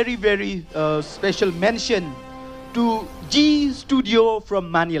very, very special mention to G Studio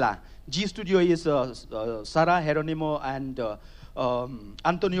from Manila. G Studio is Sarah Geronimo and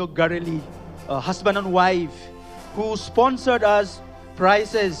Antonio Garelli, husband and wife, who sponsored us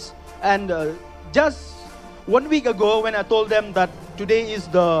prizes. And just 1 week ago, when I told them that today is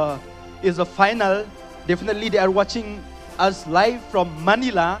the final, definitely they are watching us live from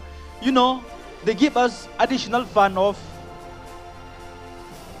Manila. You know, they give us additional fund of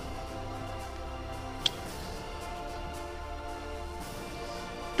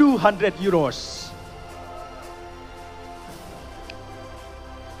 €200.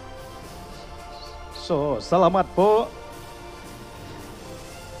 So, salamat po.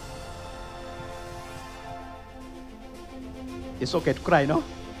 It's okay to cry, no?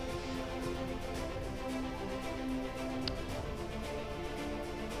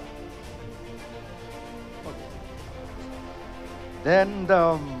 Then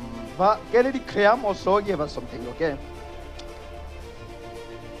Kennedy Cream also gave us something, okay?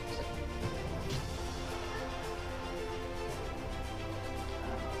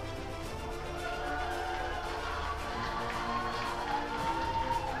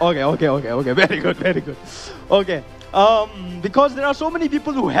 Okay. Very good. Okay. Because there are so many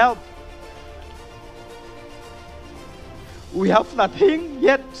people who help. We have nothing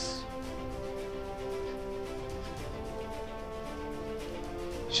yet.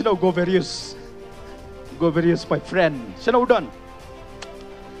 Go various, my friend. Done.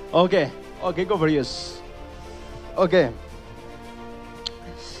 Okay, go various. Okay.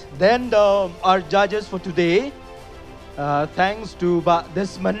 Then our judges for today, thanks to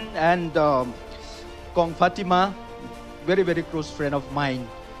Desmond and Kong Fatima, very close friend of mine.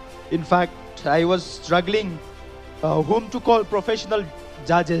 In fact, I was struggling whom to call professional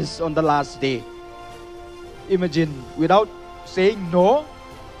judges on the last day. Imagine, without saying no,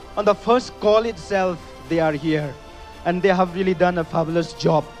 on the first call itself, they are here. And they have really done a fabulous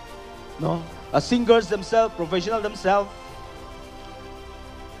job. No? Singers themselves, professional themselves.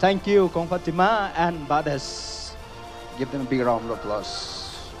 Thank you, Kong Fatima and Bades. Give them a big round of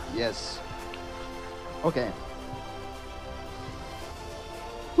applause. Yes. Okay.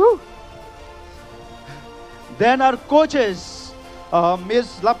 Woo. Then our coaches,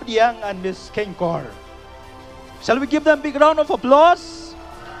 Ms. Lapdiang and Ms. Kenkor. Shall we give them a big round of applause?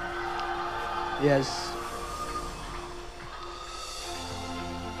 Yes.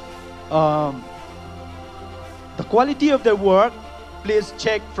 The quality of their work, please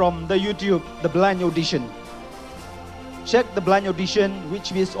check from the YouTube, the blind audition. Check the blind audition,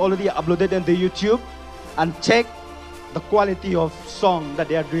 which is already uploaded on the YouTube, and check the quality of song that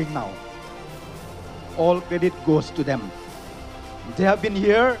they are doing now. All credit goes to them. They have been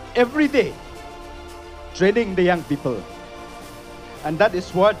here every day, training the young people. And that is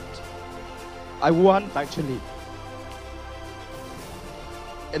what I want, actually.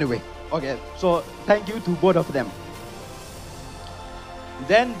 Anyway, okay. So thank you to both of them.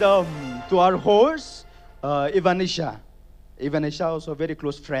 Then to our host, Ivanisha. Ivanisha also a very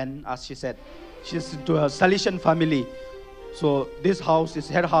close friend, as she said. She's into a Salesian family. So this house is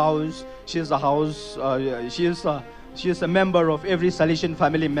her house. She is a member of every Salesian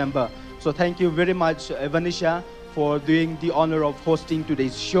family member. So thank you very much, Ivanisha, for doing the honor of hosting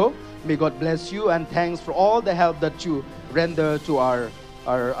today's show. May God bless you, and thanks for all the help that you render to our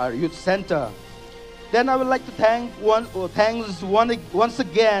youth center. Then I would like to thanks once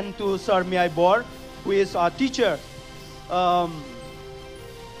again to Sir Miaibor, who is our teacher.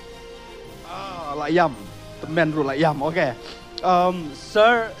 Layam, the men rule Layam. Okay,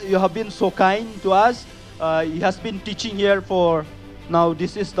 sir, you have been so kind to us. He has been teaching here for now.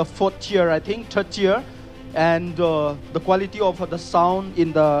 This is the 4th year, I think, 3rd year, and the quality of the sound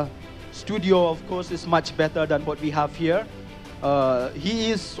in the studio, of course, is much better than what we have here.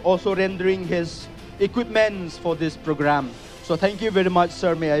 He is also rendering his equipments for this program. So thank you very much,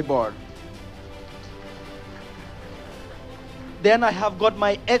 Sir Miaibor. Then I have got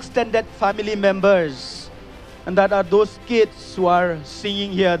my extended family members, and that are those kids who are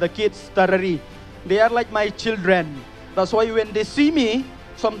singing here, the kids Tarari. They are like my children. That's why when they see me,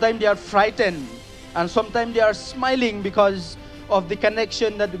 sometimes they are frightened, and sometimes they are smiling because of the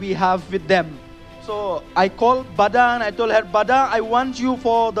connection that we have with them. So I called Bada and I told her, Bada, I want you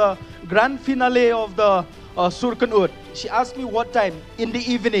for the grand finale of the Sur Kynud. She asked me what time. In the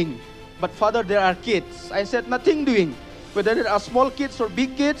evening. But Father, there are kids. I said, nothing doing. Whether they are small kids or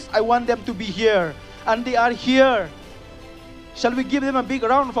big kids, I want them to be here. And they are here. Shall we give them a big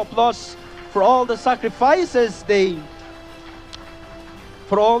round of applause for all the sacrifices they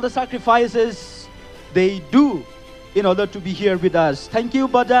do in order to be here with us. Thank you,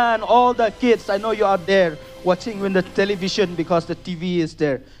 Bada, and all the kids. I know you are there watching with the television because the TV is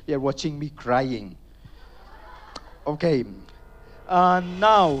there. They are watching me crying. Okay.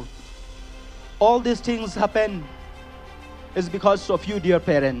 Now, all these things happen is because of you, dear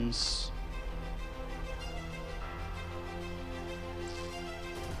parents.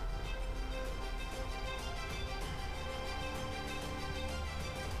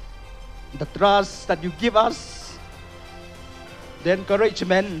 the trust that you give us, the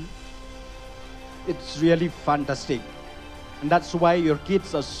encouragement. It's really fantastic. And that's why your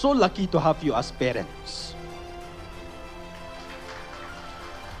kids are so lucky to have you as parents.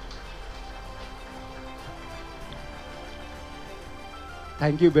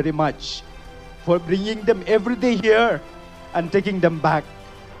 Thank you very much for bringing them every day here and taking them back.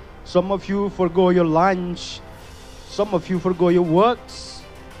 Some of you forgo your lunch. Some of you forgo your works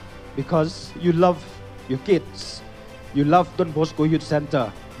because you love your kids. You love Don Bosco Youth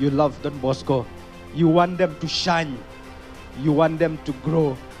Center. You love Don Bosco. You want them to shine. You want them to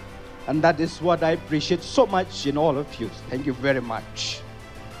grow. And that is what I appreciate so much in all of you. Thank you very much.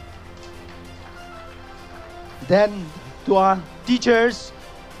 Then to our teachers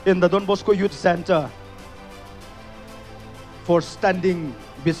in the Don Bosco Youth Center for standing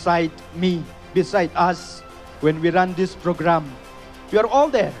beside me, beside us when we run this program. You are all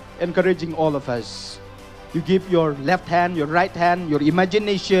there encouraging all of us. You give your left hand, your right hand, your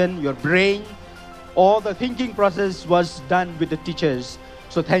imagination, your brain. All the thinking process was done with the teachers.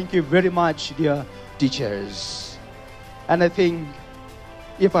 So thank you very much, dear teachers. And I think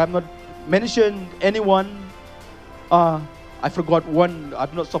if I'm not mentioned anyone, I forgot one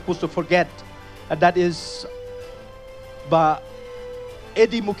I'm not supposed to forget. And that is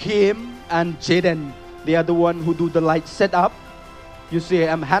Eddie Mukim and Jaden. They are the one who do the light setup. You see,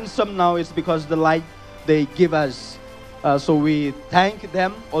 I'm handsome now. It's because the light they give us. So we thank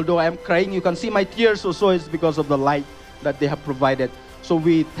them. Although I am crying, you can see my tears also. It's because of the light that they have provided. So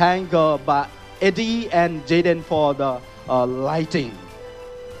we thank Eddie and Jaden for the lighting.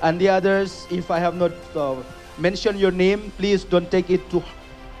 And the others, if I have not mentioned your name, please don't take it to...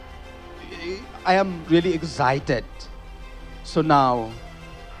 I am really excited. So now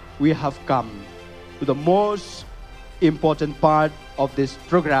we have come to the most important part of this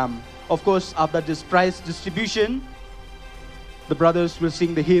program. Of course, after this prize distribution, the brothers will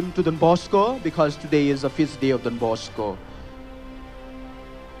sing the hymn to Don Bosco because today is a feast day of Don Bosco.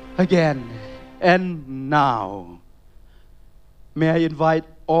 Again, and now, may I invite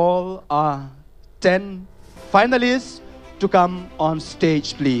all our 10 finalists to come on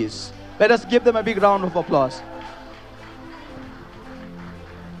stage, please. Let us give them a big round of applause.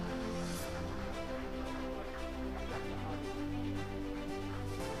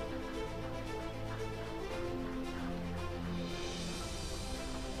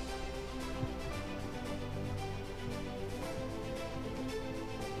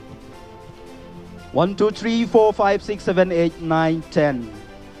 One, two, three, 4, 5, 6, 7, 8, 9, 10,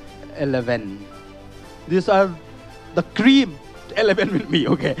 11. These are the cream. 11 will be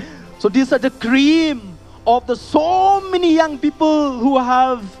okay. So these are the cream of the so many young people who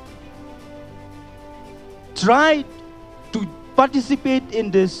have tried to participate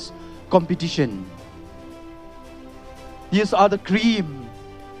in this competition. These are the cream.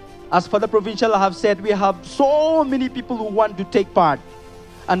 As Father Provincial have said, we have so many people who want to take part.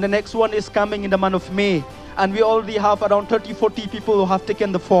 And the next one is coming in the month of May. And we already have around 30-40 people who have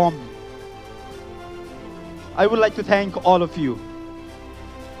taken the form. I would like to thank all of you.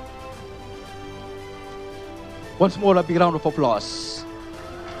 Once more, a big round of applause.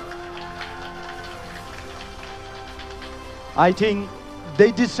 I think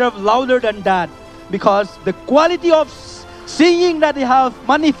they deserve louder than that because the quality of singing that they have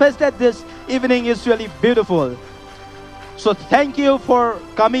manifested this evening is really beautiful. So thank you for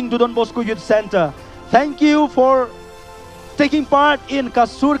coming to Don Bosco Youth Center. Thank you for taking part in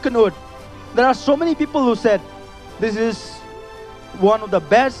Sur Kynud. There are so many people who said this is one of the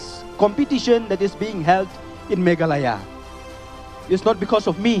best competition that is being held in Meghalaya. It's not because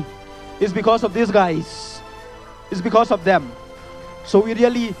of me. It's because of these guys. It's because of them. So we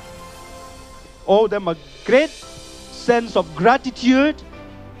really owe them a great sense of gratitude.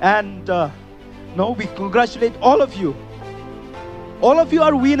 And we congratulate all of you. All of you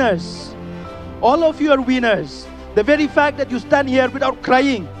are winners. All of you are winners. The very fact that you stand here without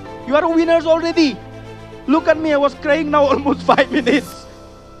crying, you are winners already. Look at me, I was crying now almost 5 minutes.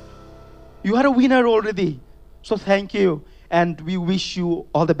 You are a winner already. So thank you. And we wish you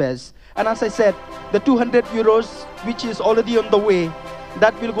all the best. And as I said, the 200 euros, which is already on the way,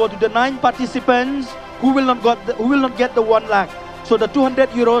 that will go to the 9 participants who will not get the 1 lakh. So the 200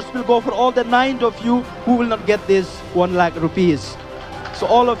 euros will go for all the 9 of you who will not get this 1 lakh rupees. So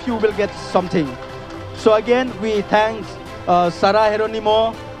all of you will get something. So again, we thank Sarah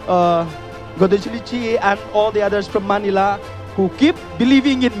Geronimo, Godechilichi, and all the others from Manila who keep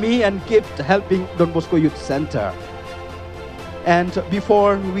believing in me and keep helping Don Bosco Youth Center. And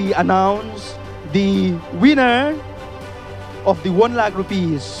before we announce the winner of the 1 lakh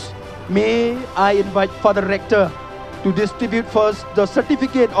rupees, May I invite Father Rector to distribute first the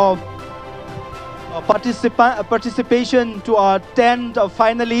certificate of participation to our 10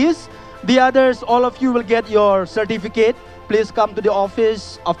 finalists. The others, all of you will get your certificate. Please come to the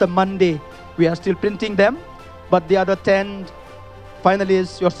office after Monday. We are still printing them. But the other 10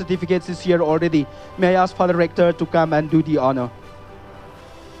 finalists, your certificates is here already. May I ask Father Rector to come and do the honor.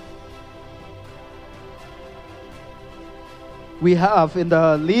 We have in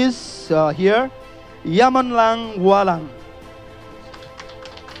the list here, Yaman Lang Walang.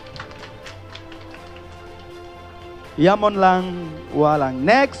 Yamon Lang Walang.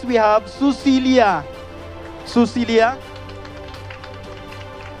 Next we have Susilia. Susilia.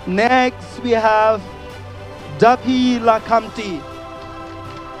 Next we have Dabhi Lakamti.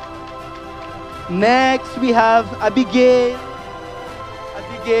 Next we have Abigail.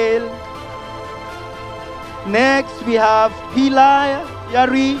 Abigail. Next we have Pila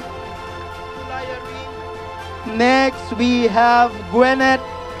Yari. Next we have Gwyneth.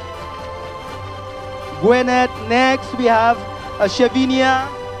 Gwyneth. Next we have Shavinia.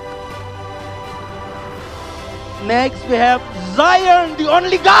 Next we have Zion, the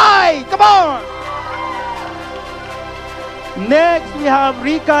only guy. Come on. Next we have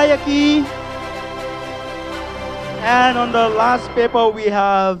Rikayaki. And on the last paper we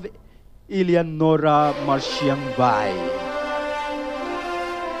have Eleonora Marsiangbai.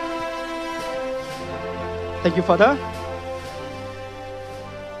 Thank you, Father.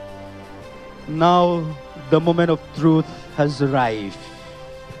 Now the moment of truth has arrived.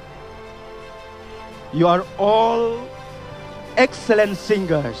 You are all excellent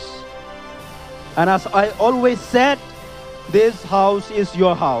singers. And as I always said, this house is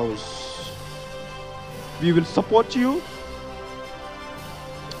your house. We will support you.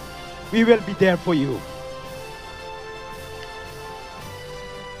 We will be there for you.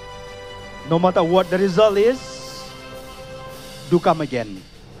 No matter what the result is, do come again.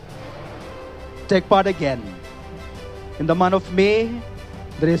 Take part again. In the month of May,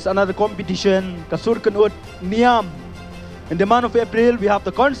 there is another competition, Sur Kynud Niam. In the month of April, we have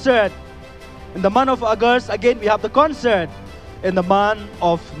the concert. In the month of August, again, we have the concert. In the month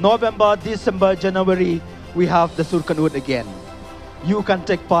of November, December, January, we have the Sur Kynud again. You can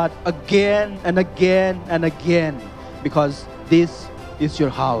take part again and again and again because this is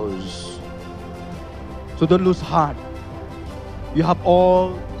your house. So don't lose heart. You have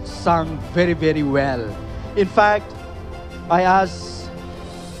all sung very, very well. In fact, I asked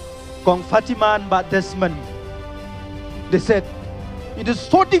Kong Fatima and Bat Desmond. They said, it is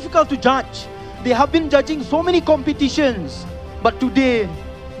so difficult to judge. They have been judging so many competitions. But today,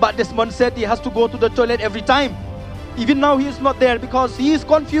 Bat Desmond said he has to go to the toilet every time. Even now he is not there because he is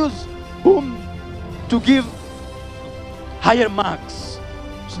confused whom to give higher marks.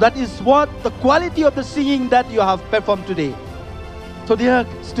 So that is what the quality of the singing that you have performed today. So dear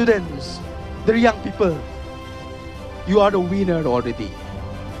students, dear young people, you are the winner already.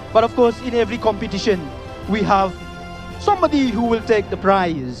 But of course, in every competition, we have somebody who will take the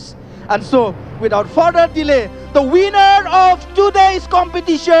prize. And so, without further delay, the winner of today's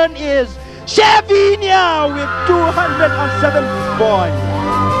competition is Shavinia with 207 points.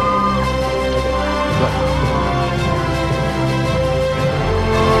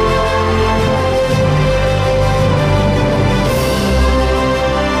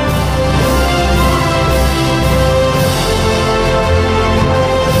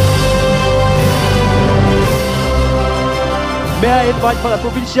 May I invite for the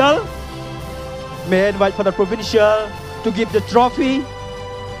provincial? May I invite for the provincial to give the trophy?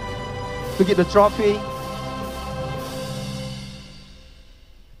 To give the trophy.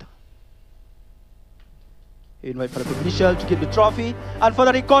 Invite for the provincial to give the trophy. And for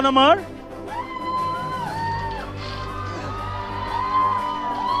the economer,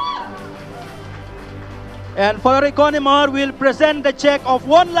 and for the economer, we'll present the check of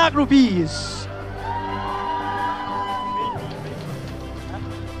 1 lakh rupees.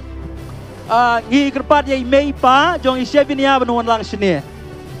 Ngi kerpat ye mei pa jong Shavinia benuan lang sini.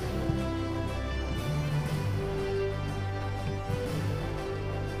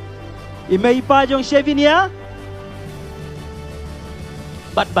 Imei pa jong Shavinia.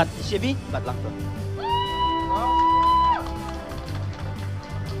 Bat Shavi bat lang tu.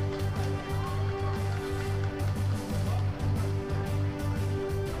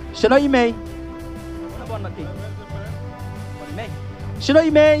 Shino imei. Mana bon mati. Bon imei. Shino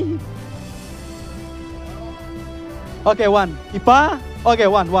imei. Okay, 1. Ipa? Okay,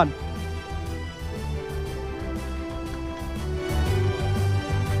 1.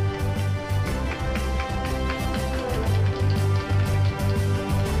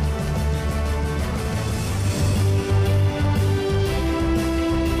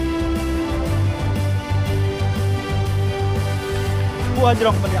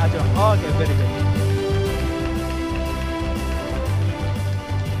 Ajrong, balik Ajrong. Okay, very good.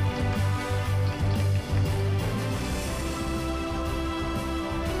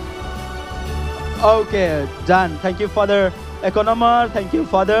 Okay, done. Thank you, Father Economer. Thank you,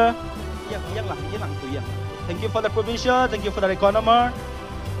 Father. Thank you for the provision. Thank you for the Economer.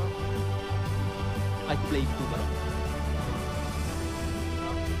 I play too.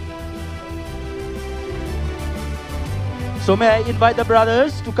 So may I invite the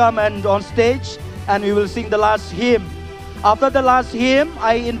brothers to come and on stage, and we will sing the last hymn. After the last hymn,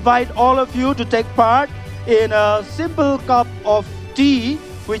 I invite all of you to take part in a simple cup of tea,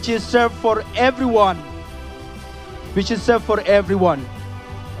 which is served for everyone. Which is served for everyone.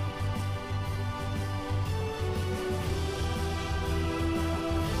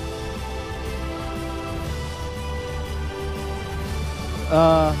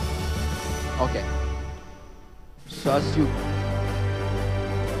 Okay. So as you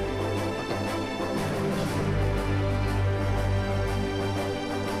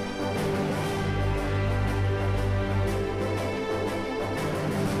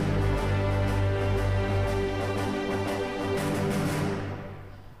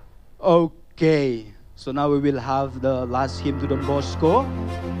Okay, so now we will have the last hymn to Don Bosco.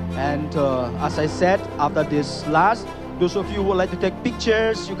 And as I said, after this last, those of you who would like to take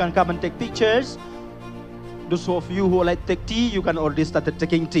pictures, you can come and take pictures. Those of you who would like to take tea, you can already start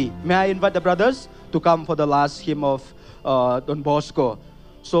taking tea. May I invite the brothers to come for the last hymn of Don Bosco.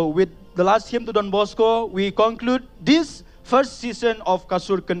 So with the last hymn to Don Bosco, we conclude this first season of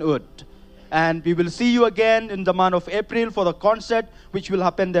Sur Kynud. And we will see you again in the month of April for the concert, which will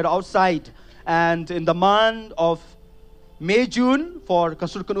happen there outside. And in the month of May, June for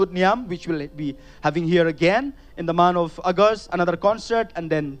Sur Kynud Niam, which will be having here again. In the month of August, another concert, and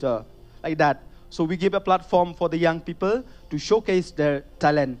then like that. So we give a platform for the young people to showcase their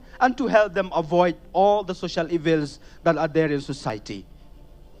talent and to help them avoid all the social evils that are there in society.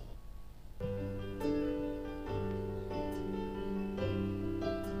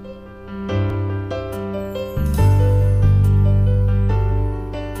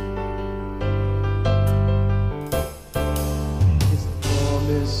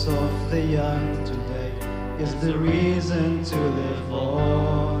 Of the young today is the reason to live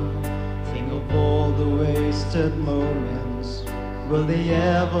on. Think of all the wasted moments. Will they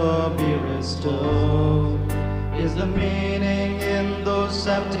ever be restored? Is the meaning in those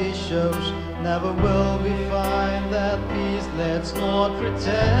empty shows? Never will we find that peace. Let's not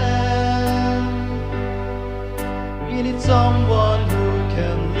pretend. We need someone who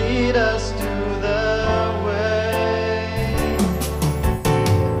can lead us to the way.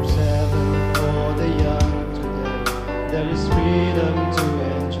 There is freedom to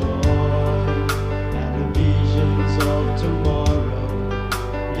enjoy, and the visions of tomorrow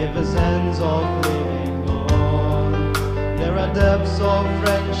give a sense of living on. There are depths of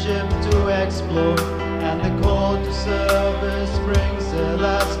friendship to explore, and the call to service brings a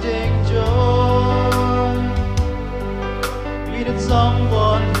lasting joy. We need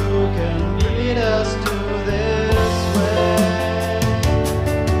someone who can lead us to this way.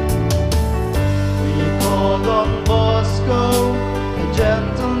 Don Bosco, a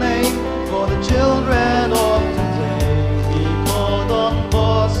gentle name for the children of today. We call Don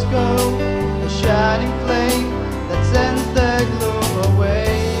Bosco, a shining flame that sends the gloom away.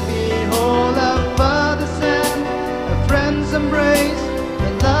 Behold our Father's hand, a friend's embrace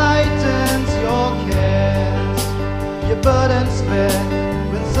that lightens your cares. Your burdens sped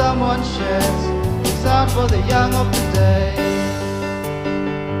when someone shares. It's out for the young of today.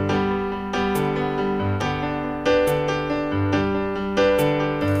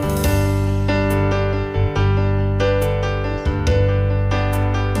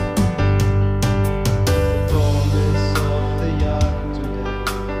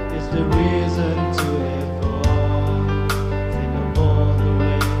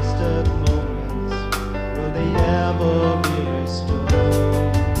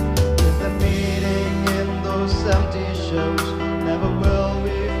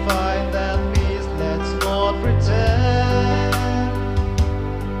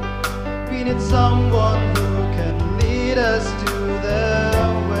 Someone who can lead us to the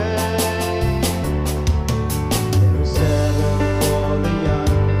way. There is heaven for the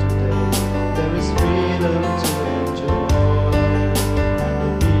young today. There is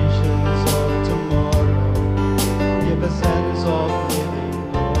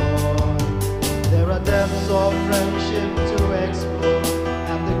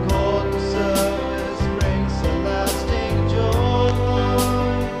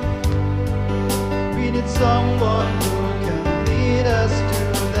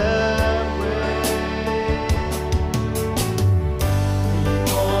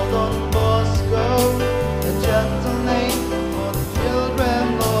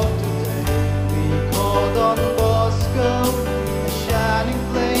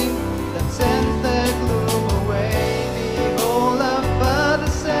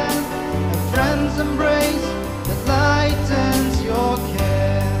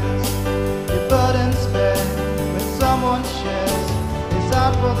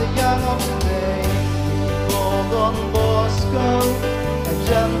of today. We call Don Bosco, a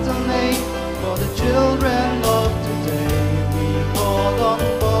gentle name for the children of today. We call Don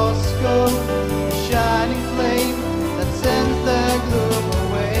Bosco, a shining flame that sends the gloom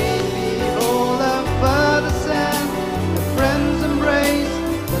away. Behold our Father's hand, a friend's embrace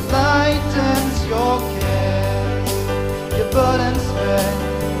that lightens your cares. Your burdens bear,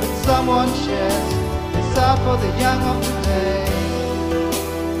 but someone shares. It's out for the young of today.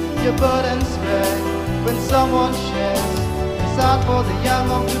 Your burdens bear, when someone shares. It's out for the young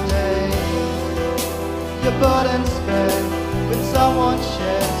of today. Your burdens bear, when someone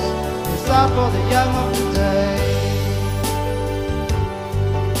shares. It's out for the young of today.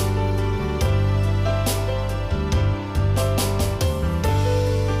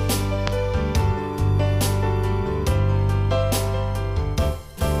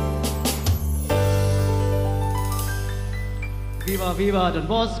 Viva, viva Don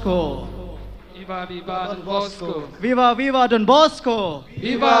Bosco! Viva, viva Don Bosco! Viva, viva Don Bosco!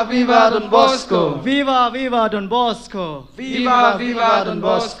 Viva, viva Don Bosco! Viva, viva Don Bosco! Viva, viva Don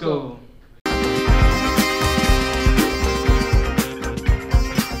Bosco!